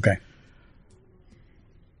 Okay.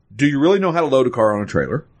 Do you really know how to load a car on a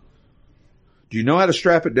trailer? Do you know how to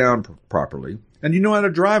strap it down properly? And you know how to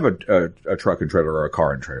drive a truck and trailer or a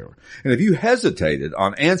car and trailer? And if you hesitated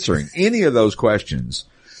on answering any of those questions,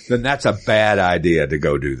 then that's a bad idea to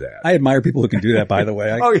go do that. I admire people who can do that, by the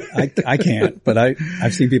way. I can't, but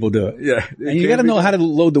I've seen people do it. Yeah. And you gotta know how to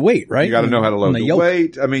load the weight, right? You gotta know how to load the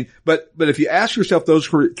weight. I mean, but if you ask yourself those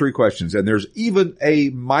 3 questions and there's even a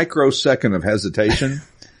microsecond of hesitation,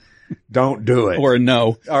 don't do it. Or a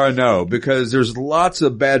no, because there's lots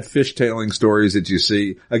of bad fishtailing stories that you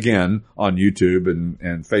see, again, on YouTube and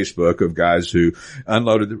Facebook of guys who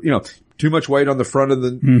unloaded, too much weight on the front of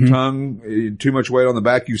the tongue, too much weight on the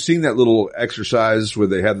back. You've seen that little exercise where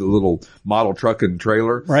they have the little model truck and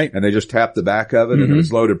trailer. Right. And they just tap the back of it and if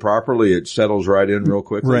it's loaded properly, it settles right in real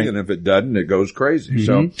quickly. Right. And if it doesn't, it goes crazy.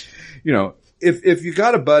 So, If you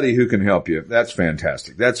got a buddy who can help you, that's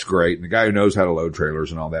fantastic. That's great. And the guy who knows how to load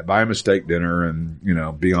trailers and all that, buy him a steak dinner and,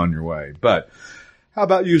 be on your way. But how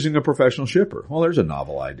about using a professional shipper? Well, there's a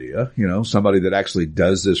novel idea, somebody that actually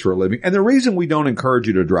does this for a living. And the reason we don't encourage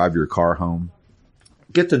you to drive your car home,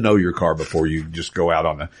 get to know your car before you just go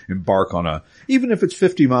out embark on even if it's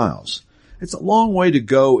 50 miles. It's a long way to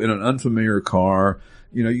go in an unfamiliar car.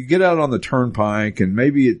 You get out on the turnpike and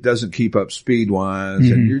maybe it doesn't keep up speed-wise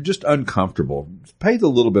and you're just uncomfortable. Pay the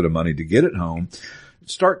little bit of money to get it home.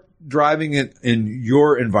 Start driving it in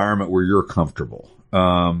your environment where you're comfortable.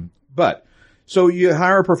 So you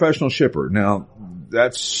hire a professional shipper. Now,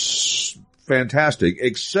 that's fantastic,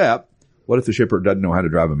 except what if the shipper doesn't know how to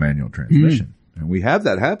drive a manual transmission? And we have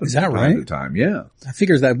that happen. Is that from right? time to time. Yeah. I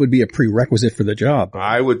figures that would be a prerequisite for the job.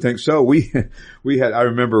 I would think so. We had, I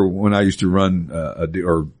remember when I used to run,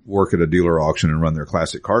 or work at a dealer auction and run their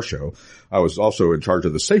classic car show, I was also in charge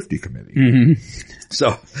of the safety committee. Mm-hmm.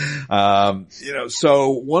 So, so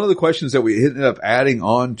one of the questions that we ended up adding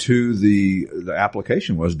on to the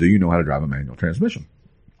application was, do you know how to drive a manual transmission?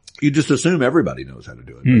 You just assume everybody knows how to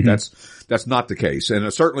do it. Mm-hmm. But that's not the case.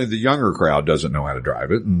 And certainly the younger crowd doesn't know how to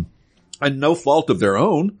drive it. And no fault of their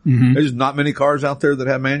own. Mm-hmm. There's not many cars out there that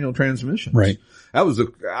have manual transmissions. Right.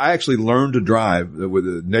 I actually learned to drive with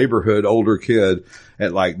a neighborhood older kid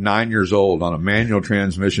at like 9 years old on a manual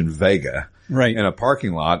transmission Vega. Right. In a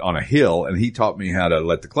parking lot on a hill, and he taught me how to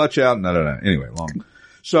let the clutch out and Anyway,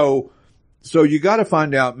 So you gotta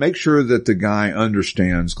find out, make sure that the guy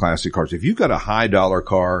understands classic cars. If you've got a high dollar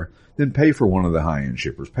car, then pay for one of the high-end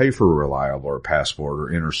shippers. Pay for a Reliable or Passport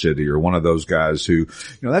or Intercity or one of those guys who,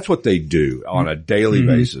 that's what they do on a daily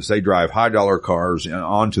basis. They drive high-dollar cars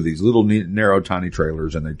onto these little narrow, tiny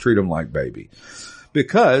trailers, and they treat them like baby.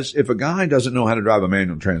 Because if a guy doesn't know how to drive a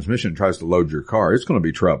manual transmission and tries to load your car, it's going to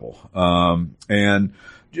be trouble.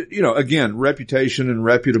 Again, reputation and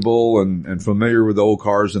reputable and familiar with old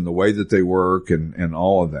cars and the way that they work and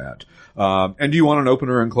all of that. And do you want an open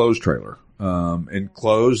or enclosed trailer?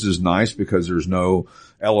 Enclosed is nice because there's no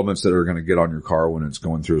elements that are going to get on your car when it's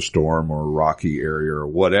going through a storm or a rocky area or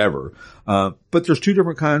whatever. But there's two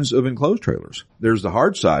different kinds of enclosed trailers. There's the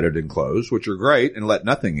hard-sided enclosed, which are great and let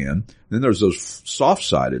nothing in. Then there's those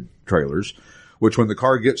soft-sided trailers, which when the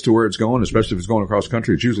car gets to where it's going, especially if it's going across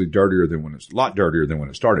country, it's usually a lot dirtier than when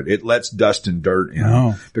it started. It lets dust and dirt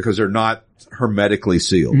in because they're not hermetically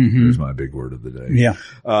sealed. Mm-hmm. There's my big word of the day. Yeah.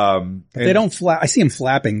 They don't flap. I see them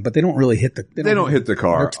flapping, but they don't really hit they don't hit the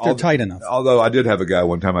car. They're tight enough. Although I did have a guy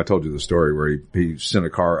one time, I told you the story where he sent a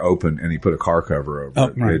car open and he put a car cover over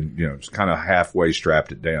it. Right. And, just kind of halfway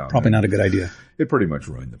strapped it down. Probably not a good idea. It pretty much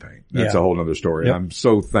ruined the paint. That's a whole other story. Yep. I'm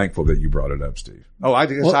so thankful that you brought it up, Steve. Oh, I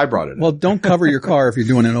guess I brought it up. Well, don't cover your car if you're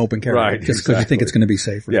doing an open carry. Right. Just because you think it's going to be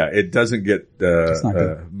safer. Yeah, it doesn't get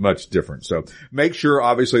much different. So make sure,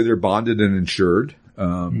 obviously, they're bonded and insured.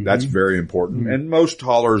 That's very important. Mm-hmm. And most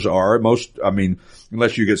haulers are.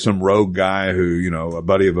 Unless you get some rogue guy who, a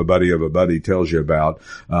buddy of a buddy of a buddy tells you about.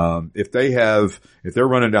 If they're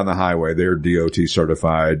running down the highway, they're DOT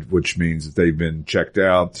certified, which means that they've been checked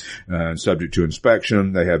out, subject to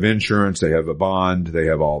inspection. They have insurance. They have a bond. They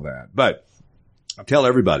have all that. But I tell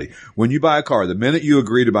everybody, when you buy a car, the minute you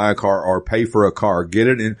agree to buy a car or pay for a car, get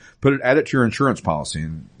it in, add it to your insurance policy.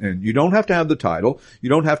 And you don't have to have the title. You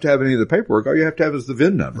don't have to have any of the paperwork. All you have to have is the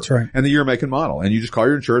VIN number. That's right. And the year, make, and model. And you just call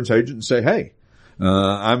your insurance agent and say, hey,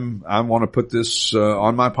 I want to put this,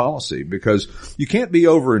 on my policy, because you can't be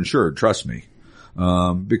overinsured. Trust me.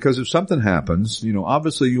 Because if something happens,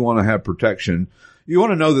 obviously you want to have protection. You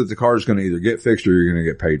want to know that the car is going to either get fixed or you're going to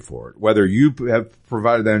get paid for it, whether you have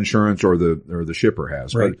provided that insurance or the shipper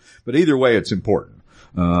has. Right. But either way, it's important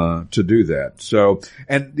to do that. So,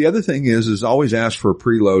 and the other thing is always ask for a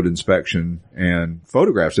preload inspection and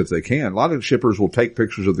photographs if they can. A lot of shippers will take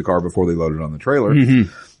pictures of the car before they load it on the trailer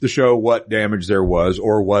to show what damage there was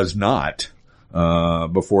or was not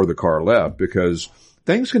before the car left, because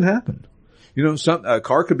things can happen. A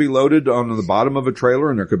car could be loaded on the bottom of a trailer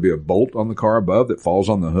and there could be a bolt on the car above that falls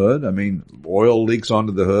on the hood. Oil leaks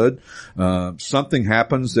onto the hood. Something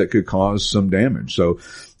happens that could cause some damage. So,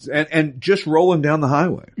 and just rolling down the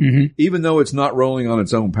highway, even though it's not rolling on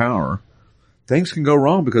its own power, things can go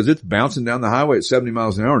wrong because it's bouncing down the highway at 70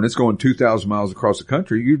 miles an hour and it's going 2,000 miles across the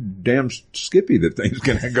country. You're damn skippy that things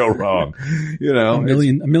can go wrong. A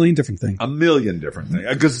million different things. A million different things.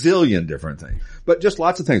 A gazillion different things. But just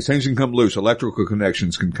lots of things. Things can come loose. Electrical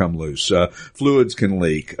connections can come loose. Fluids can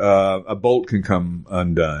leak. A bolt can come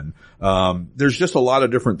undone. There's just a lot of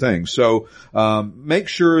different things. So, make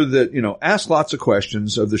sure that, ask lots of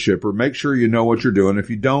questions of the shipper. Make sure you know what you're doing. If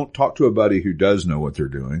you don't, talk to a buddy who does know what they're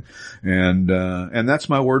doing. And that's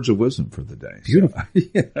my words of wisdom for the day. Beautiful.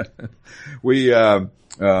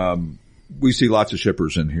 So, we see lots of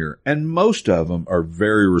shippers in here, and most of them are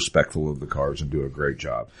very respectful of the cars and do a great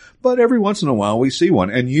job. But every once in a while we see one,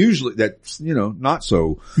 and usually that's, not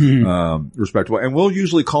so, respectable. And we'll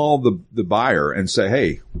usually call the buyer and say,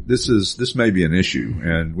 hey, this may be an issue,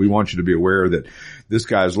 and we want you to be aware that this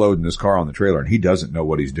guy's loading this car on the trailer and he doesn't know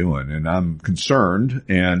what he's doing, and I'm concerned.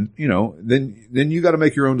 And, then you got to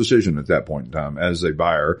make your own decision at that point in time as a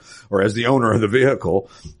buyer or as the owner of the vehicle,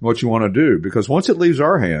 what you want to do. Because once it leaves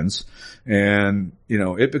our hands, And,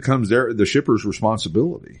 it becomes the shipper's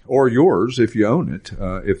responsibility, or yours if you own it,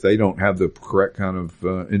 if they don't have the correct kind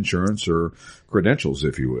of insurance or credentials,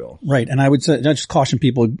 if you will. Right. And I would say, just caution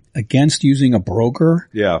people against using a broker.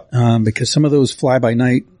 Yeah. Because some of those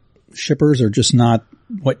fly-by-night shippers are just not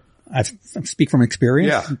what I speak from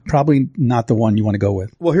experience. Yeah. Probably not the one you want to go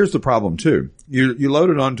with. Well, here's the problem too. You load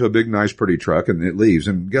it onto a big, nice, pretty truck and it leaves.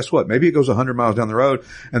 And guess what? Maybe it goes 100 miles down the road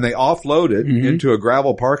and they offload it into a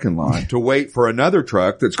gravel parking lot to wait for another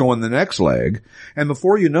truck that's going the next leg. And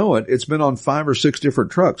before you know it, it's been on 5 or 6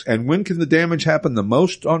 different trucks. And when can the damage happen the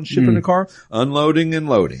most on shipping a car? Unloading and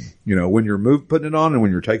loading. When you're putting it on and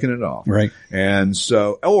when you're taking it off. Right. And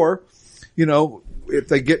so, or, if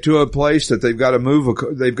they get to a place that they've got to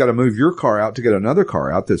move your car out to get another car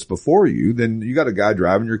out that's before you, then you got a guy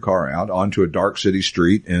driving your car out onto a dark city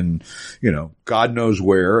street in, God knows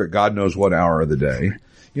where, at God knows what hour of the day.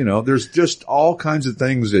 There's just all kinds of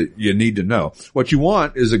things that you need to know. What you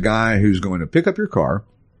want is a guy who's going to pick up your car,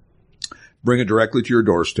 bring it directly to your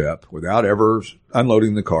doorstep without ever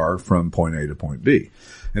unloading the car from point A to point B.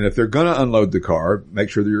 And if they're going to unload the car, make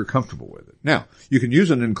sure that you're comfortable with it. Now, you can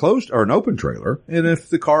use an enclosed or an open trailer. And if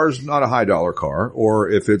the car is not a high dollar car, or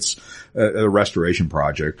if it's a restoration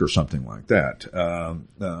project or something like that,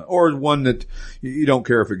 or one that you don't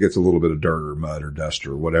care if it gets a little bit of dirt or mud or dust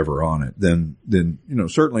or whatever on it, then,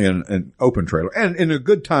 certainly an open trailer. And in a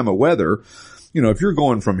good time of weather, if you're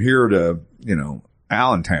going from here to,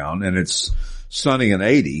 Allentown and it's sunny and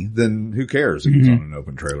 80, then who cares if it's on an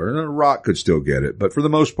open trailer? And a rock could still get it, but for the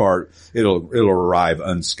most part, it'll arrive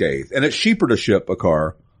unscathed. And it's cheaper to ship a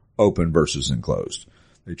car open versus enclosed.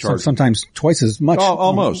 They charge sometimes twice as much.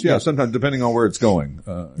 Almost, yeah. Sometimes depending on where it's going,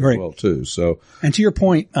 as well too. So, and to your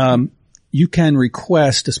point, you can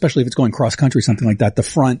request, especially if it's going cross country, something like that, the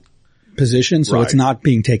front position, so it's not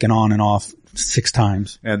being taken on and off 6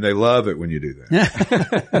 times. And they love it when you do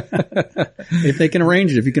that. If they can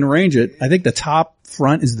arrange it, if you can arrange it. I think the top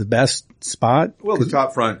front is the best spot. Well, the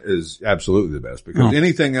top front is absolutely the best because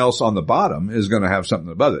anything else on the bottom is going to have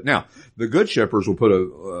something above it. Now, the good shippers will put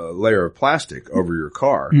a layer of plastic over your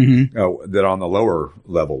car that on the lower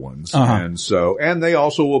level ones. And they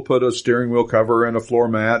also will put a steering wheel cover and a floor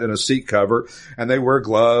mat and a seat cover, and they wear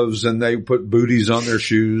gloves and they put booties on their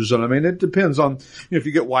shoes. And I mean, it depends on if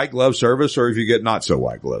you get white glove service or if you get not so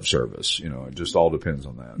white glove service. It just all depends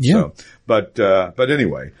on that. Yeah. So, but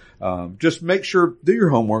anyway, just make sure, do your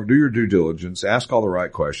homework, do your due diligence, ask all the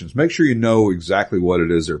right questions, make sure you know exactly what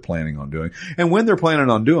it is they're planning on doing and when they're planning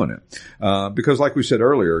on doing it. Because like we said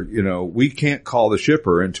earlier, we can't call the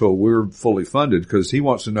shipper until we're fully funded because he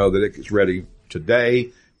wants to know that it's ready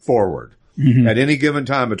today forward at any given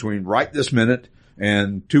time between right this minute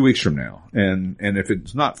and 2 weeks from now. And if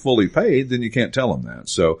it's not fully paid, then you can't tell them that.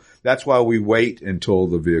 So that's why we wait until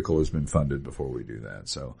the vehicle has been funded before we do that.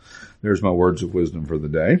 So there's my words of wisdom for the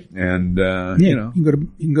day. And, you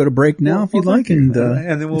can go to break now if you'd like. And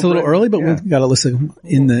then it's a little early, but we've got Alysa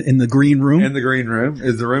in the green room. In the green room.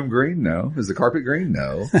 Is the room green? No. Is the carpet green?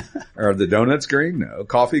 No. Are the donuts green? No.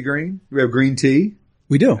 Coffee green? Do we have green tea?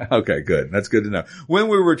 We do. Okay, good. That's good to know. When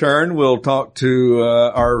we return, we'll talk to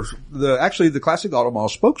the Classic Auto Mall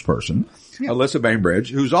spokesperson, Alysa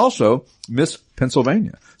Bainbridge, who's also Miss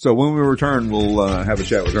Pennsylvania. So when we return, we'll have a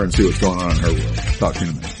chat with her and see what's going on in her world. Talk to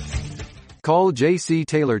you in a minute. Call J.C.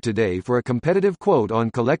 Taylor today for a competitive quote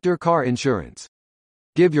on collector car insurance.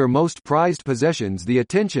 Give your most prized possessions the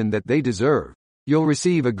attention that they deserve. You'll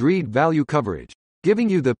receive agreed value coverage, giving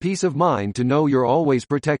you the peace of mind to know you're always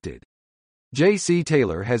protected. J.C.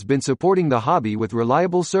 Taylor has been supporting the hobby with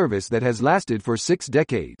reliable service that has lasted for 6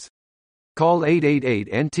 decades. Call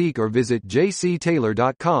 888-ANTIQUE or visit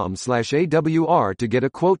jctaylor.com/AWR to get a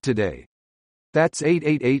quote today. That's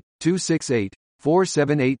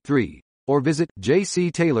 888-268-4783 or visit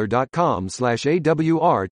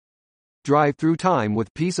jctaylor.com/AWR. Drive through time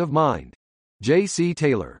with peace of mind. J.C.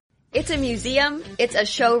 Taylor. It's a museum, it's a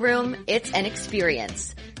showroom, it's an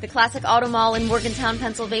experience. The Classic Auto Mall in Morgantown,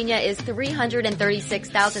 Pennsylvania is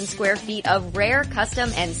 336,000 square feet of rare, custom,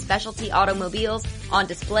 and specialty automobiles on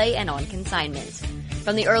display and on consignment.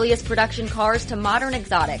 From the earliest production cars to modern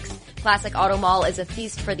exotics, Classic Auto Mall is a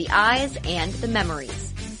feast for the eyes and the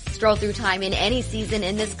memories. Stroll through time in any season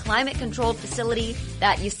in this climate-controlled facility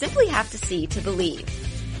that you simply have to see to believe.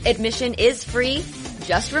 Admission is free.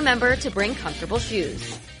 Just remember to bring comfortable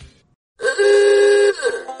shoes.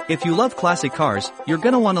 If you love classic cars, you're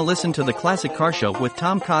gonna want to listen to the Classic Car Show with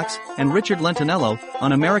Tom Cox and Richard Lentinello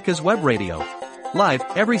on America's Web Radio. Live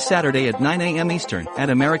every Saturday at 9 a.m. Eastern at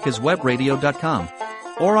americaswebradio.com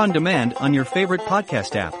or on demand on your favorite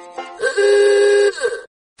podcast app.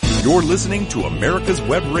 You're listening to America's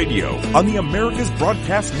Web Radio on the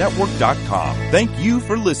AmericasBroadcastNetwork.com. Thank you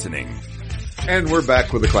for listening. And we're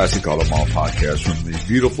back with the Classic Auto Mall podcast from the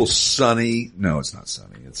beautiful sunny, no, it's not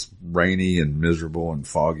sunny. It's rainy and miserable and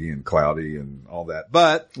foggy and cloudy and all that.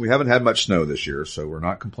 But we haven't had much snow this year, so we're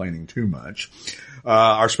not complaining too much.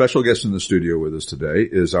 Our special guest in the studio with us today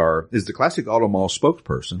is the Classic Auto Mall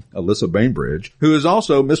spokesperson, Alysa Bainbridge, who is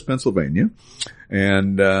also Miss Pennsylvania.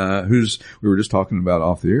 And, we were just talking about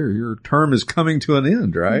off the air, your term is coming to an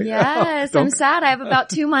end, right? Yes, I'm sad. I have about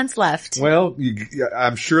 2 months left. Well,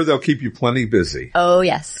 I'm sure they'll keep you plenty busy. Oh,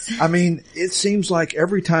 yes. I mean, it seems like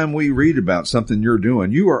every time we read about something you're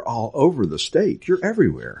doing, you are all over the state. You're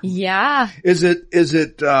everywhere. Yeah. Is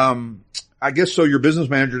it, I guess so your business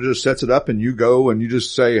manager just sets it up and you go and you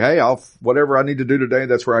just say, hey, whatever I need to do today,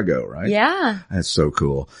 that's where I go, right? Yeah. That's so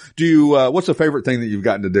cool. Do you, what's the favorite thing that you've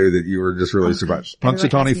gotten to do that you were just really surprised?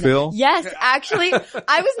 Punxsutawney Phil? Yes, actually,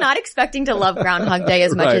 I was not expecting to love Groundhog Day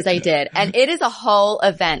as much as I did. And it is a whole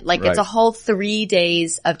event. Like it's a whole 3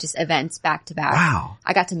 days of just events back to back. Wow.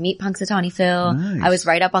 I got to meet Punxsutawney Phil. Nice. I was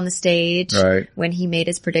right up on the stage when he made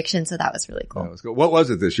his prediction. So that was really cool. That was cool. What was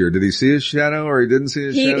it this year? Did he see his shadow or he didn't see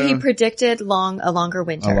his shadow? He predicted a longer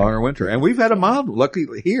winter. A longer winter. And we've had a mild, lucky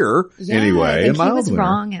here anyway. I think a mild he was winter.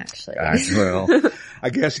 wrong, actually. Well,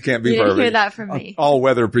 I guess you can't be you perfect. didn't hear that from me. All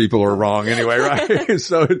weather people are wrong anyway, right?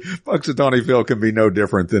 So Punxsutawney Phil can be no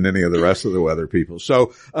different than any of the rest of the weather people.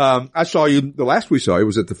 So, I saw you, the last we saw you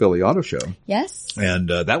was at the Philly Auto Show. Yes. And,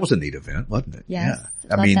 that was a neat event, wasn't it? Yes. Yeah.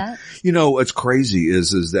 I mean, what's crazy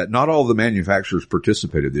is that not all the manufacturers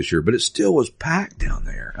participated this year, but it still was packed down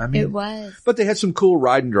there. I mean, it was. But they had some cool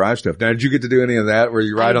ride and drive stuff. Now, did you get to do any of that where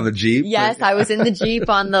you ride on the Jeep? Yes, I was in the Jeep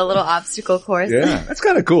on the little obstacle course. Yeah, that's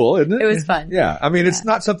kind of cool, isn't it? It was fun. Yeah. I mean, it's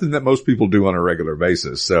not something that most people do on a regular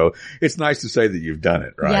basis. So it's nice to say that you've done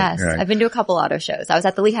it, right? Yes. Right. I've been to a couple auto shows. I was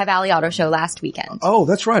at the Lehigh Valley Auto Show last weekend. Oh,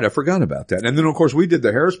 that's right. I forgot about that. And then, of course, we did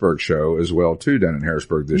the Harrisburg show as well, too, down in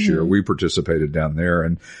Harrisburg this year. We participated down there.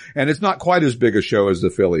 And it's not quite as big a show as the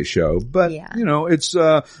Philly show, but, it's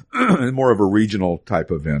more of a regional type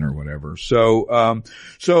event or whatever. So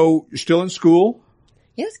you're still in school?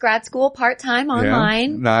 Yes, grad school, part-time,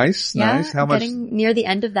 online. Yeah. Nice. How much? Getting near the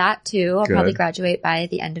end of that too. I'll probably graduate by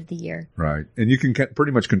the end of the year. Right. And you can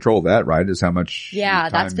pretty much control that, right? Is how much. Yeah,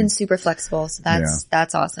 that's been super flexible. So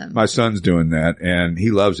that's awesome. My son's doing that and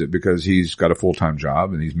he loves it because he's got a full-time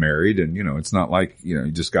job and he's married and, it's not like,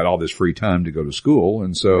 he just got all this free time to go to school.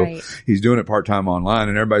 And so he's doing it part-time online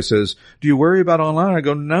and everybody says, do you worry about online? I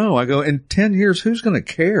go, no. I go, in 10 years, who's going to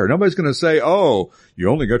care? Nobody's going to say, oh, you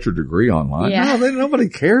only got your degree online. Yeah. No, nobody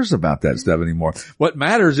cares about that stuff anymore. What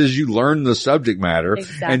matters is you learn the subject matter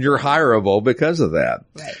and you're hireable because of that.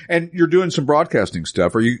 Right. And you're doing some broadcasting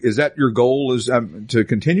stuff. Is that your goal is to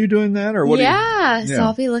continue doing that or what? So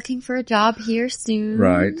I'll be looking for a job here soon.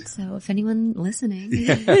 Right. So if anyone listening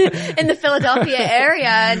in the Philadelphia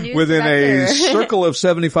area, within a circle of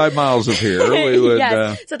 75 miles of here, we would.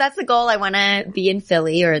 So that's the goal. I want to be in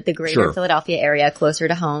Philly or the greater Philadelphia area, closer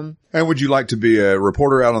to home. And would you like to be a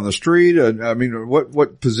reporter out on the street? I mean,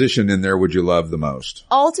 what position in there would you love the most?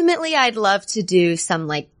 Ultimately, I'd love to do some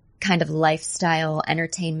kind of lifestyle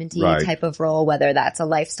entertainment-y type of role, whether that's a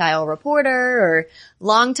lifestyle reporter or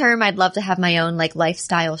long term, I'd love to have my own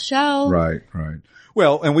lifestyle show. Right.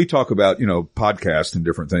 Well, and we talk about, podcasts and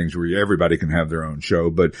different things where everybody can have their own show,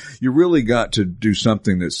 but you really got to do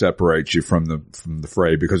something that separates you from the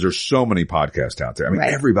fray because there's so many podcasts out there. I mean,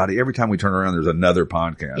 every time we turn around, there's another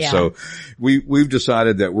podcast. Yeah. So we've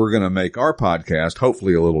decided that we're going to make our podcast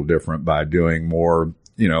hopefully a little different by doing more,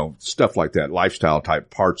 stuff like that, lifestyle type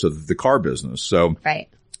parts of the car business. So. Right.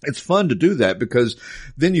 It's fun to do that because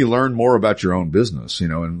then you learn more about your own business,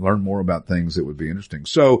 and learn more about things that would be interesting.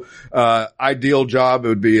 So, ideal job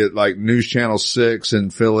would be at News Channel 6 in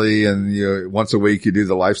Philly and once a week you do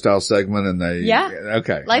the lifestyle segment and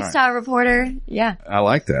okay. Lifestyle reporter. Yeah. I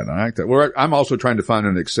like that. Well, I'm also trying to find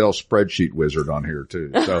an Excel spreadsheet wizard on here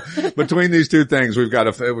too. So between these two things, we've got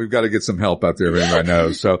to get some help out there if anybody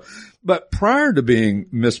knows. So, but prior to being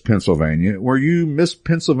Miss Pennsylvania, were you Miss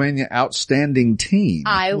Pennsylvania Outstanding Teen?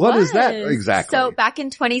 What is that exactly? So back in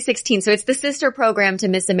 2016, so it's the sister program to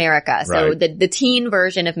Miss America. So the teen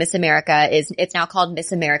version of Miss America it's now called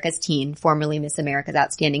Miss America's Teen, formerly Miss America's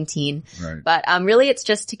Outstanding Teen. Right. But really it's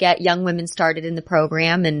just to get young women started in the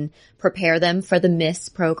program and prepare them for the Miss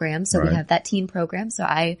program. So we have that teen program. So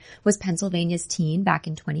I was Pennsylvania's teen back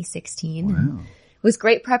in 2016. Wow. was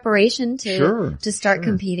great preparation to start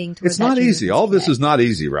competing. It's not easy. All this is not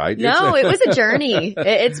easy, right? No, it was a journey.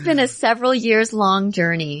 It's been a several years long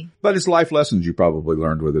journey. But it's life lessons you probably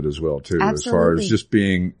learned with it as well, too. Absolutely. As far as just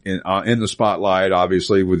being in the spotlight,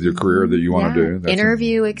 obviously, with your career that you want to do.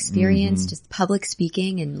 Interview experience, just public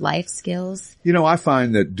speaking and life skills. You know, I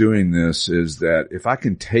find that doing this is that if I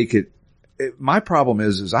can take it, my problem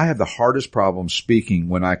is I have the hardest problem speaking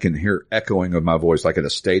when I can hear echoing of my voice, like at a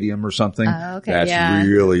stadium or something. That's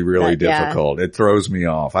really, really difficult. It throws me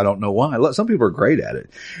off. I don't know why. Some people are great at it.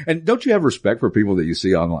 And don't you have respect for people that you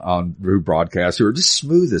see on who broadcast who are just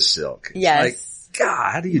smooth as silk? Yes. Like,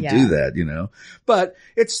 God, how do you do that, you know? But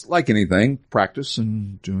it's like anything, practice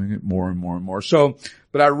and doing it more and more and more. So,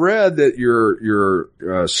 but I read that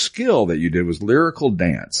your skill that you did was lyrical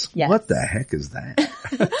dance. Yes. What the heck is that?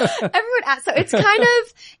 Everyone asks. So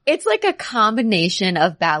it's like a combination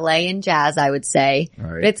of ballet and jazz, I would say.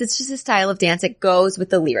 Right. But it's just a style of dance. It goes with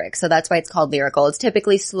the lyrics. So that's why it's called lyrical. It's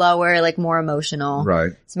typically slower, like more emotional.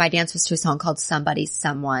 Right. So my dance was to a song called Somebody's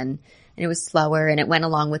Someone. And it was slower, and it went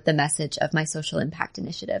along with the message of my social impact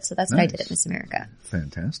initiative. So that's what I did at Miss America.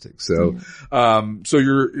 Fantastic. So,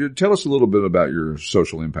 so tell us a little bit about your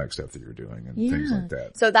social impact stuff that you're doing and things like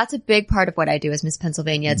that. So that's a big part of what I do as Miss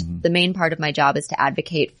Pennsylvania. It's the main part of my job is to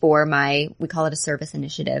advocate for we call it a service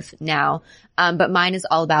initiative now. But mine is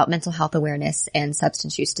all about mental health awareness and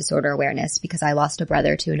substance use disorder awareness because I lost a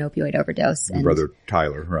brother to an opioid overdose. Your brother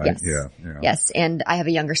Tyler, right? Yes. Yes. And I have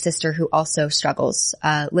a younger sister who also struggles,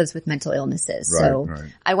 lives with mental illnesses. Right, so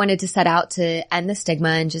I wanted to set out to end the stigma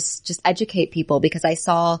and just educate people because I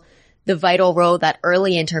saw the vital role that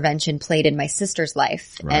early intervention played in my sister's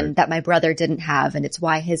life and that my brother didn't have. And it's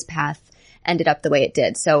why his path ended up the way it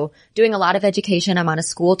did. So doing a lot of education. I'm on a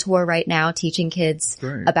school tour right now teaching kids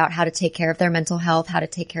about how to take care of their mental health, how to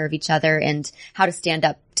take care of each other, and how to stand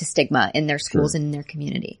up to stigma in their schools and in their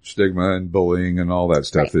community. Stigma and bullying and all that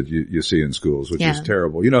stuff that you see in schools, which is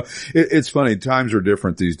terrible. You know, it's funny. Times are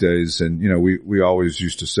different these days. And, you know, we always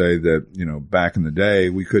used to say that, you know, back in the day,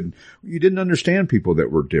 you didn't understand people that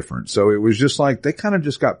were different. So it was just like they kind of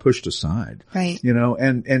just got pushed aside. Right. You know,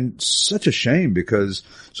 and such a shame because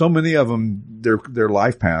so many of them, their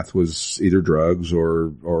life path was either drugs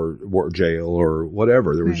or jail or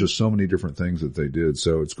whatever. There was just so many different things that they did.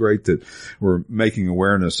 So it's great that we're making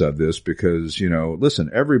awareness of this because, you know,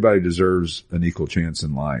 listen, everybody deserves an equal chance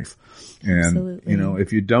in life. And, you know,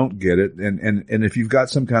 if you don't get it and if you've got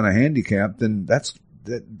some kind of handicap, then that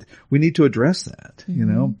we need to address that. You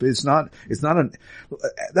know, that's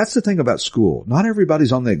the thing about school. Not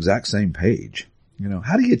everybody's on the exact same page. You know,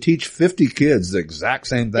 how do you teach 50 kids the exact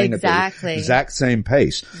same thing at the exact same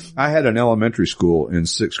pace? I had an elementary school in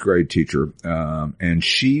 6th grade teacher, and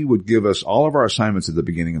she would give us all of our assignments at the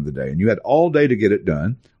beginning of the day, and you had all day to get it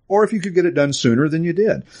done, or if you could get it done sooner, then you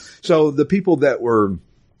did. So the people that were,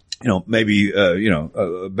 you know, maybe,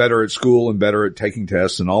 better at school and better at taking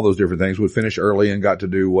tests and all those different things would finish early and got to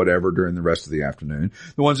do whatever during the rest of the afternoon.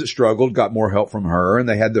 The ones that struggled got more help from her and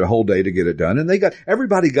they had the whole day to get it done and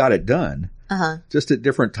everybody got it done. Just at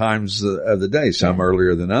different times of the day, some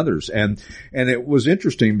earlier than others. And it was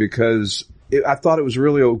interesting because I thought it was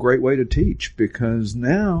really a great way to teach because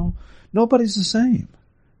now nobody's the same.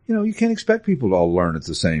 You know, you can't expect people to all learn at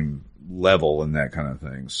the same level and that kind of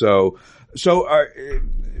thing. So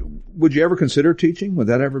would you ever consider teaching? Would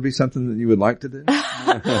that ever be something that you would like to do?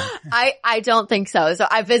 I don't think so. So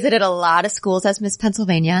I visited a lot of schools as Miss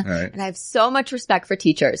Pennsylvania and I have so much respect for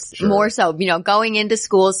teachers. More so, you know, going into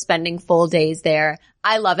schools, spending full days there.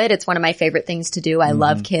 I love it. It's one of my favorite things to do. I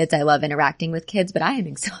love kids. I love interacting with kids, but I am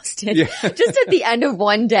exhausted just at the end of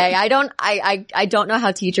one day. I don't know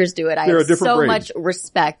how teachers do it. I have so much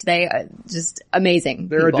respect. They are just amazing.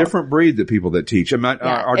 They're a different breed, the people that teach. And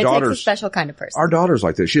our daughter's it's a special kind of person. Our daughter's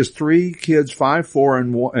like this. She has 3 kids, 5, 4,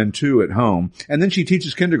 and 2 at home. And then she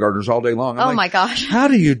teaches kindergartners all day long. I'm my gosh. How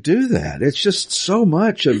do you do that? It's just so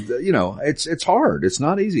much of, you know, it's hard. It's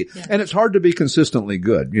not easy. And it's hard to be consistently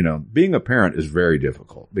good. You know, being a parent is very difficult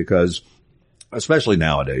because especially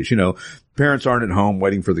nowadays, you know, parents aren't at home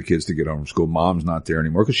waiting for the kids to get home from school. Mom's not there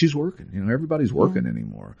anymore because she's working. You know, everybody's working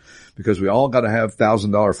anymore because we all got to have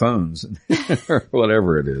 $1,000 phones or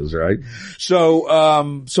whatever it is, right?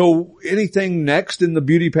 So anything next in the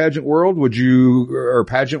beauty pageant world? Would you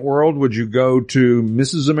go to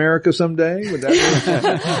Mrs. America someday? Would that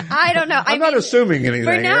be? I don't know. I'm not assuming anything.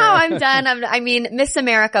 For now, I'm done. Miss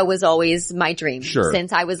America was always my dream.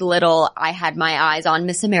 Since I was little, I had my eyes on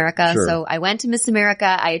Miss America. So I went to Miss America.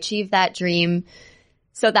 I achieved that dream.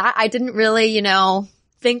 So that I didn't really, you know,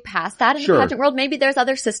 think past that in the pageant world. Maybe there's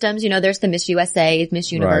other systems, there's the Miss USA,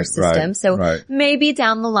 Miss Universe system. So maybe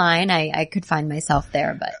down the line I could find myself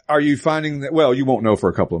there, but. Are you finding that, well, you won't know for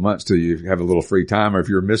a couple of months till you have a little free time, or if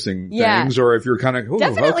you're missing things, or if you're kind of,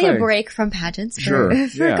 definitely a break from pageants for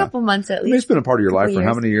a couple months at least. It's been a part of your life for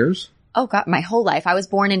how many years? Oh God, my whole life. I was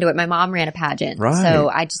born into it. My mom ran a pageant. Right. So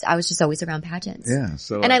I was just always around pageants. Yeah.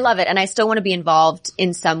 So. And I love it. And I still want to be involved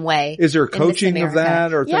in some way. Is there coaching of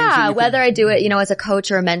that or things? Yeah. Whether I do it, as a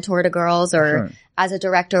coach or a mentor to girls or as a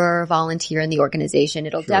director or a volunteer in the organization,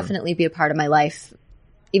 it'll definitely be a part of my life.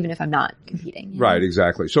 Even if I'm not competing. Right,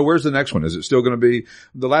 exactly. So where's the next one? Is it still going to be,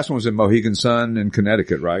 the last one was in Mohegan Sun in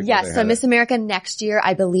Connecticut, right? Yes. So Miss America next year,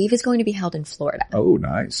 I believe, is going to be held in Florida. Oh,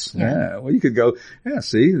 nice. Yeah. Well, you could go,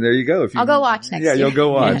 see, there you go. I'll go watch next year. Yeah, you'll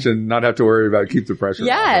go watch and not have to worry about keep the pressure.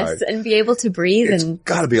 Yes. And be able to breathe. It's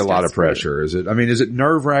got to be a lot of pressure. Is it? I mean, is it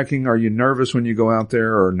nerve wracking? Are you nervous when you go out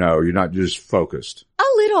there, or no, you're not just focused? A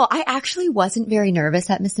little. I actually wasn't very nervous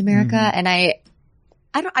at Miss America, and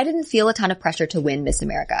I didn't feel a ton of pressure to win Miss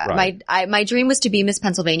America. Right. My dream was to be Miss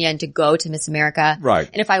Pennsylvania and to go to Miss America. Right.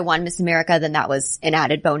 And if I won Miss America, then that was an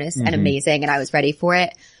added bonus and amazing, and I was ready for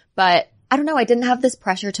it. But I don't know, I didn't have this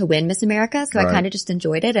pressure to win Miss America, so I kind of just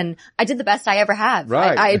enjoyed it, and I did the best I ever have.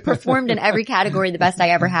 Right. I performed in every category the best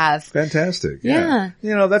I ever have. Fantastic. Yeah.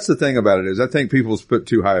 That's the thing about it is I think people put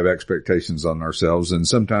too high of expectations on ourselves, and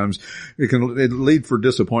sometimes it lead for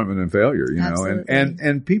disappointment and failure, Absolutely.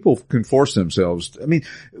 and people can force themselves. I mean,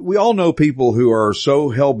 we all know people who are so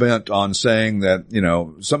hell-bent on saying that,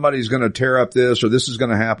 somebody's going to tear up this, or this is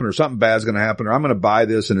going to happen, or something bad's going to happen, or I'm going to buy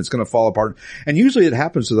this and it's going to fall apart. And usually it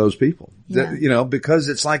happens to those people. Yeah. Because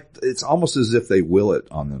it's almost as if they will it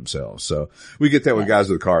on themselves. So we get that with guys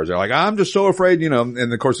with cars. They're like, I'm just so afraid,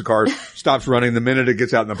 and of course the car stops running the minute it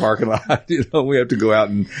gets out in the parking lot. We have to go out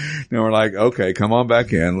and, we're like, okay, come on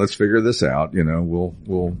back in. Let's figure this out.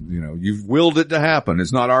 We'll, you've willed it to happen.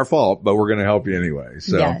 It's not our fault, but we're going to help you anyway.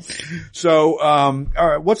 So, all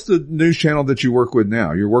right. What's the news channel that you work with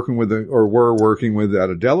now? You're working with were working with out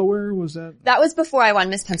of Delaware? Was that? That was before I won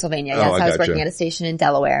Miss Pennsylvania. Yes. I was working at a station in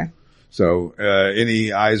Delaware. So,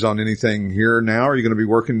 any eyes on anything here now? Are you going to be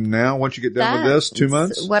working now once you get done with this? 2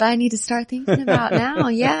 months? What I need to start thinking about now.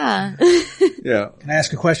 Yeah. Yeah. Can I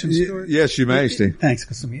ask a question, Stewart? Yes, you may, Steve. Thanks.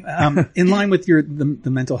 In line with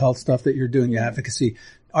the mental health stuff that you're doing, your advocacy,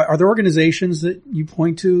 are there organizations that you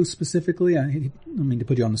point to specifically? I don't mean to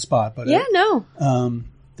put you on the spot, but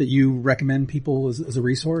that you recommend people as a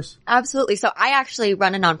resource? Absolutely. So I actually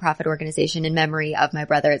run a nonprofit organization in memory of my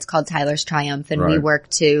brother. It's called Tyler's Triumph, and we work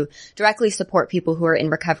to directly support people who are in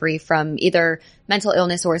recovery from either mental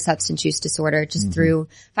illness or substance use disorder, just through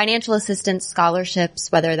financial assistance,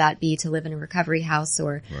 scholarships, whether that be to live in a recovery house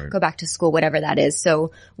or go back to school, whatever that is.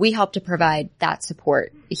 So we help to provide that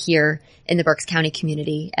support here in the Berks County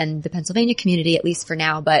community and the Pennsylvania community, at least for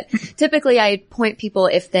now. But typically I point people,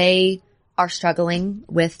 if they are struggling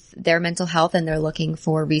with their mental health and they're looking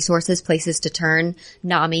for resources, places to turn.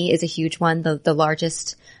 NAMI is a huge one. The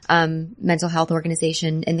largest mental health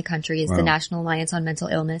organization in the country is the National Alliance on Mental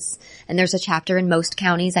Illness. And there's a chapter in most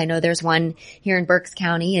counties. I know there's one here in Berks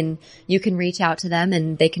County, and you can reach out to them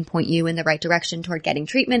and they can point you in the right direction toward getting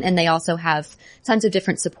treatment. And they also have tons of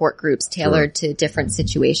different support groups tailored to different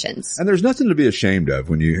situations. And there's nothing to be ashamed of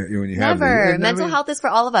when you have Never. Mental health is for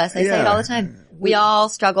all of us. I say it all the time. We all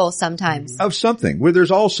struggle sometimes. Of something. Where there's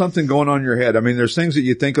all something going on in your head. I mean, there's things that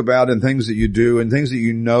you think about and things that you do and things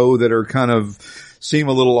that that are kind of seem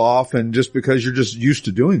a little off, and just because you're just used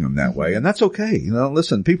to doing them that way. And that's okay.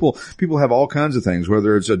 Listen, people have all kinds of things,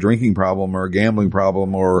 whether it's a drinking problem or a gambling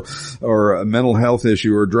problem or a mental health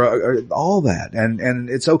issue or drug, or all that. And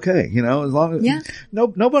it's okay, as long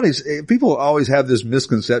as, people always have this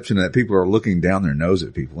misconception that people are looking down their nose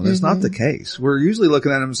at people. And it's not the case. We're usually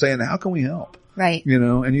looking at them and saying, how can we help? Right.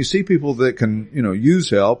 And you see people that can,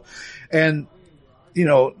 use help, and,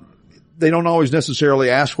 they don't always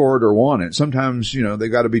necessarily ask for it or want it. Sometimes, they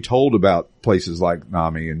got to be told about places like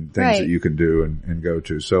NAMI and things that you can do and go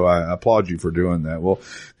to. So I applaud you for doing that. Well,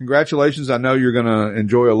 congratulations. I know you're going to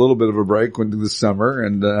enjoy a little bit of a break this summer.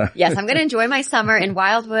 And yes, I'm going to enjoy my summer in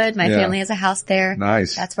Wildwood. My family has a house there.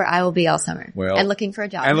 Nice. That's where I will be all summer. Well, and looking for a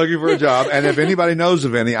job. And if anybody knows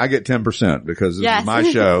of any, I get 10% because this is my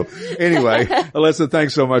show. Anyway, Alysa,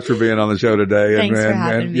 thanks so much for being on the show today. Thanks for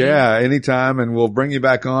having me. Yeah, anytime. And we'll bring you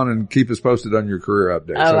back on and keep us posted on your career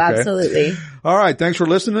updates. Oh, okay? Absolutely. All right. Thanks for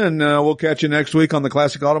listening, and we'll catch you next week on the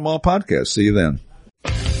Classic Auto Mall podcast. See you then.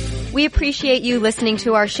 We appreciate you listening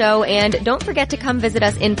to our show, and don't forget to come visit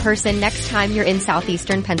us in person next time you're in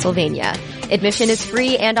southeastern Pennsylvania. Admission is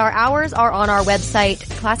free, and our hours are on our website,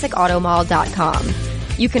 classicautomall.com.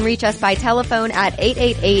 You can reach us by telephone at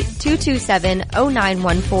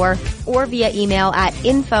 888-227-0914 or via email at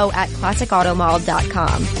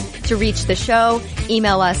info@classicautomall.com. To reach the show,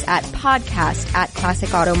 email us at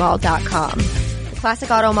podcast@classicautomall.com. The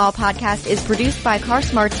Classic Auto Mall podcast is produced by Car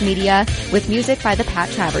Smarts Media with music by the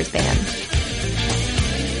Pat Travers Band.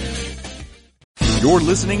 You're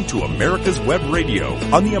listening to America's Web Radio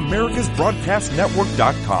on the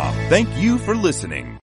AmericasBroadcastNetwork.com. Thank you for listening.